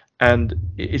Catwoman. And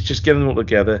it's just getting them all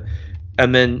together,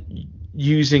 and then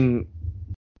using.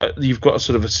 You've got a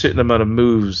sort of a certain amount of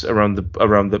moves around the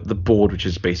board, which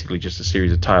is basically just a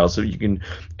series of tiles. So you can,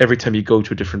 every time you go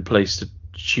to a different place, to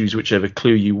choose whichever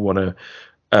clue you want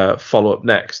to follow up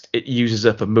next, it uses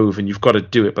up a move, and you've got to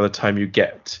do it by the time you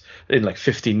get in like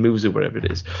 15 moves or whatever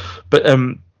it is. But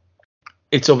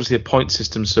it's obviously a point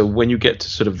system, so when you get to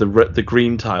sort of the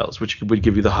green tiles, which would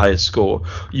give you the highest score,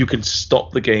 you can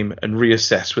stop the game and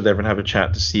reassess with everyone, have a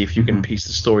chat to see if you can piece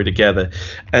the story together.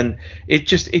 And it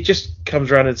just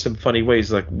comes around in some funny ways.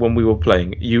 Like when we were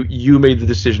playing, you made the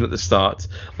decision at the start,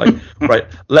 like right,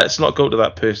 let's not go to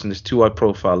that person, it's too high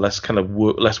profile, let's kind of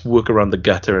work around the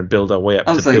gutter and build our way up.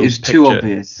 I was like, it's too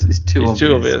obvious. It's too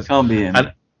obvious. It can't be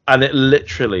him. And it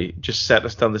literally just set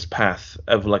us down this path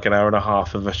of like an hour and a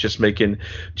half of us just making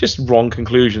just wrong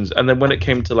conclusions. And then when it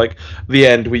came to like the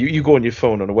end, where you go on your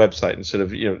phone on a website and sort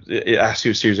of, it asks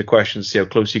you a series of questions, see how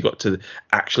close you got to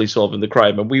actually solving the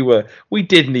crime. And we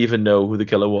didn't even know who the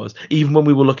killer was. Even when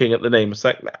we were looking at the name, it's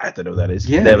like, I don't know who that is.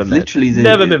 Yeah, never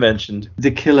been mentioned.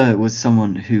 The killer was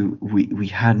someone who we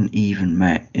hadn't even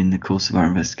met in the course of our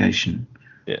investigation.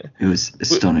 Yeah. It was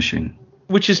astonishing.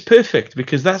 Which is perfect,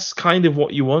 because that's kind of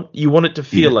what you want. You want it to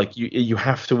feel like you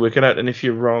have to work it out, and if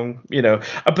you're wrong,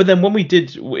 But then when we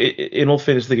did, in all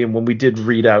fairness to the game, when we did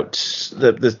read out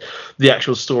the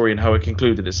actual story and how it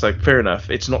concluded, it's like, fair enough.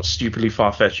 It's not stupidly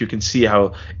far fetched. You can see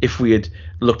how, if we had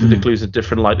looked at the clues in a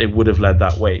different light, it would have led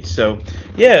that way. So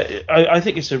yeah, I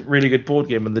think it's a really good board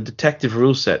game, and the detective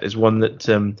rule set is one that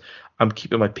I'm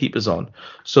keeping my peepers on.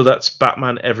 So that's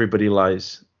Batman Everybody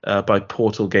Lies by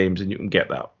Portal Games, and you can get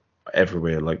that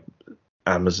everywhere, like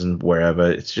Amazon,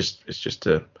 wherever. It's just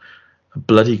a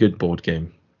bloody good board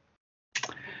game.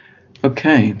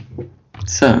 Okay,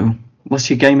 so what's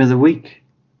your game of the week?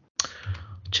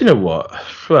 Do you know what?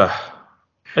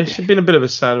 It's been a bit of a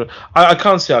sad. I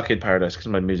can't say Arcade Paradise because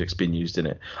my music's been used in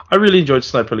it. I really enjoyed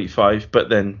Sniper Elite 5, but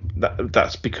then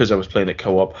that's because I was playing it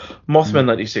co-op. Mothman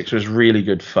 96 was really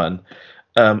good fun.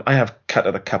 I have cut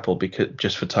out a couple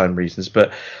just for time reasons,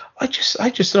 but I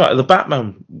just thought the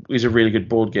Batman is a really good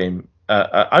board game.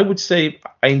 I would say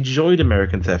I enjoyed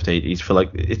American Theft 80s for like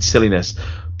its silliness,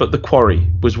 but The Quarry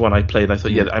was one I played and I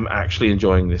thought, yeah, I'm actually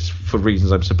enjoying this for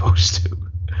reasons I'm supposed to.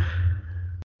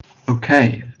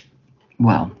 Okay,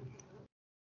 well,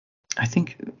 I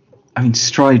mean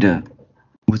Strider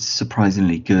was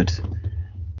surprisingly good.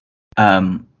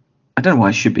 I don't know why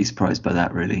I should be surprised by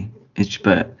that, really.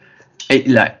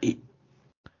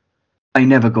 I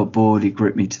never got bored. It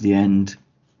gripped me to the end,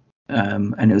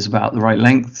 and it was about the right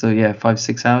length. So yeah,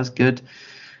 5-6 hours, good.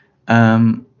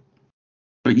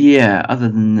 But yeah, other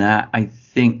than that, I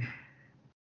mean,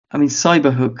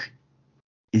 Cyberhook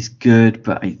is good,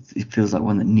 but it feels like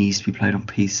one that needs to be played on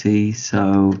PC.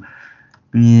 So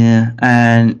yeah,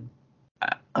 and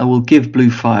I will give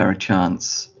Blue Fire a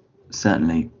chance,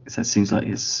 certainly, because that seems like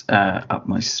it's up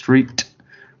my street.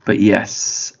 But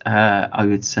yes, I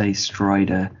would say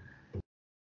Strider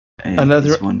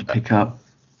is one to pick up.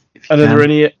 Are there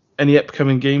any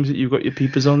upcoming games that you've got your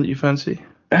peepers on that you fancy?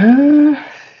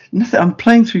 Nothing. I'm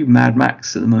playing through Mad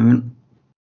Max at the moment.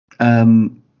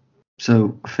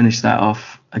 So I finished that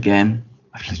off again.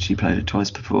 I've literally played it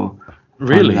twice before.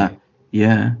 Really?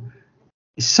 Yeah.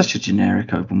 It's such a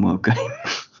generic open world game.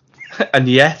 And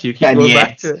yet you keep going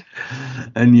back to it.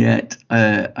 And yet,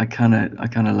 I kind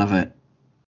of love it.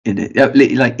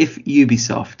 Like if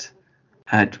Ubisoft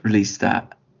had released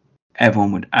that,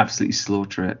 everyone would absolutely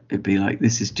slaughter it. It'd be like,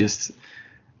 this is just,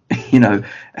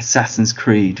 Assassin's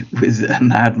Creed with a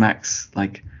Mad Max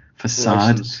like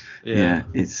facade.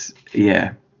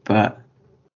 But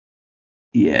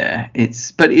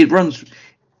it runs.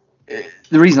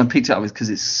 The reason I picked it up is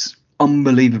because it's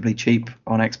unbelievably cheap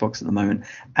on Xbox at the moment,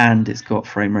 and it's got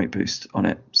frame rate boost on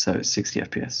it, so it's 60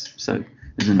 FPS. So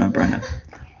it's a no-brainer.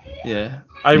 Yeah,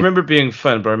 I remember it being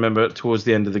fun, but I remember towards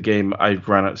the end of the game, I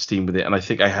ran out of steam with it, and I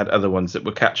think I had other ones that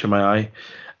were catching my eye,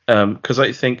 because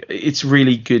I think it's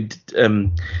really good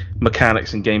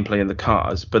mechanics and gameplay in the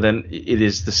cars, but then it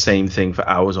is the same thing for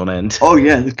hours on end. Oh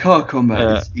yeah, the car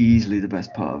combat is easily the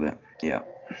best part of it. Yeah.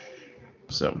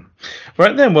 So,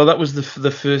 right then, well, that was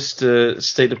the first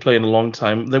state of play in a long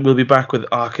time. Then we'll be back with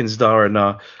Arkansas and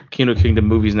our Kino Kingdom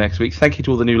movies next week. Thank you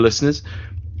to all the new listeners.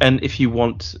 And if you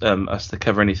want us to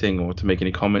cover anything or to make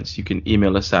any comments, you can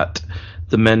email us at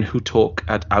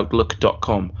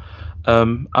themenwhotalk@outlook.com.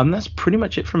 And that's pretty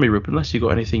much it from me, Rupert, unless you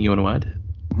got anything you want to add.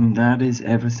 That is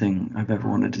everything I've ever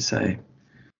wanted to say.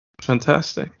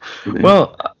 Fantastic. Brilliant.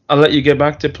 Well, I'll let you get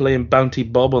back to playing Bounty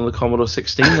Bob on the Commodore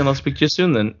 16, and I'll speak to you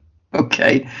soon then.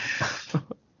 Okay.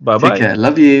 Bye-bye. Take care.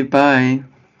 Love you. Bye.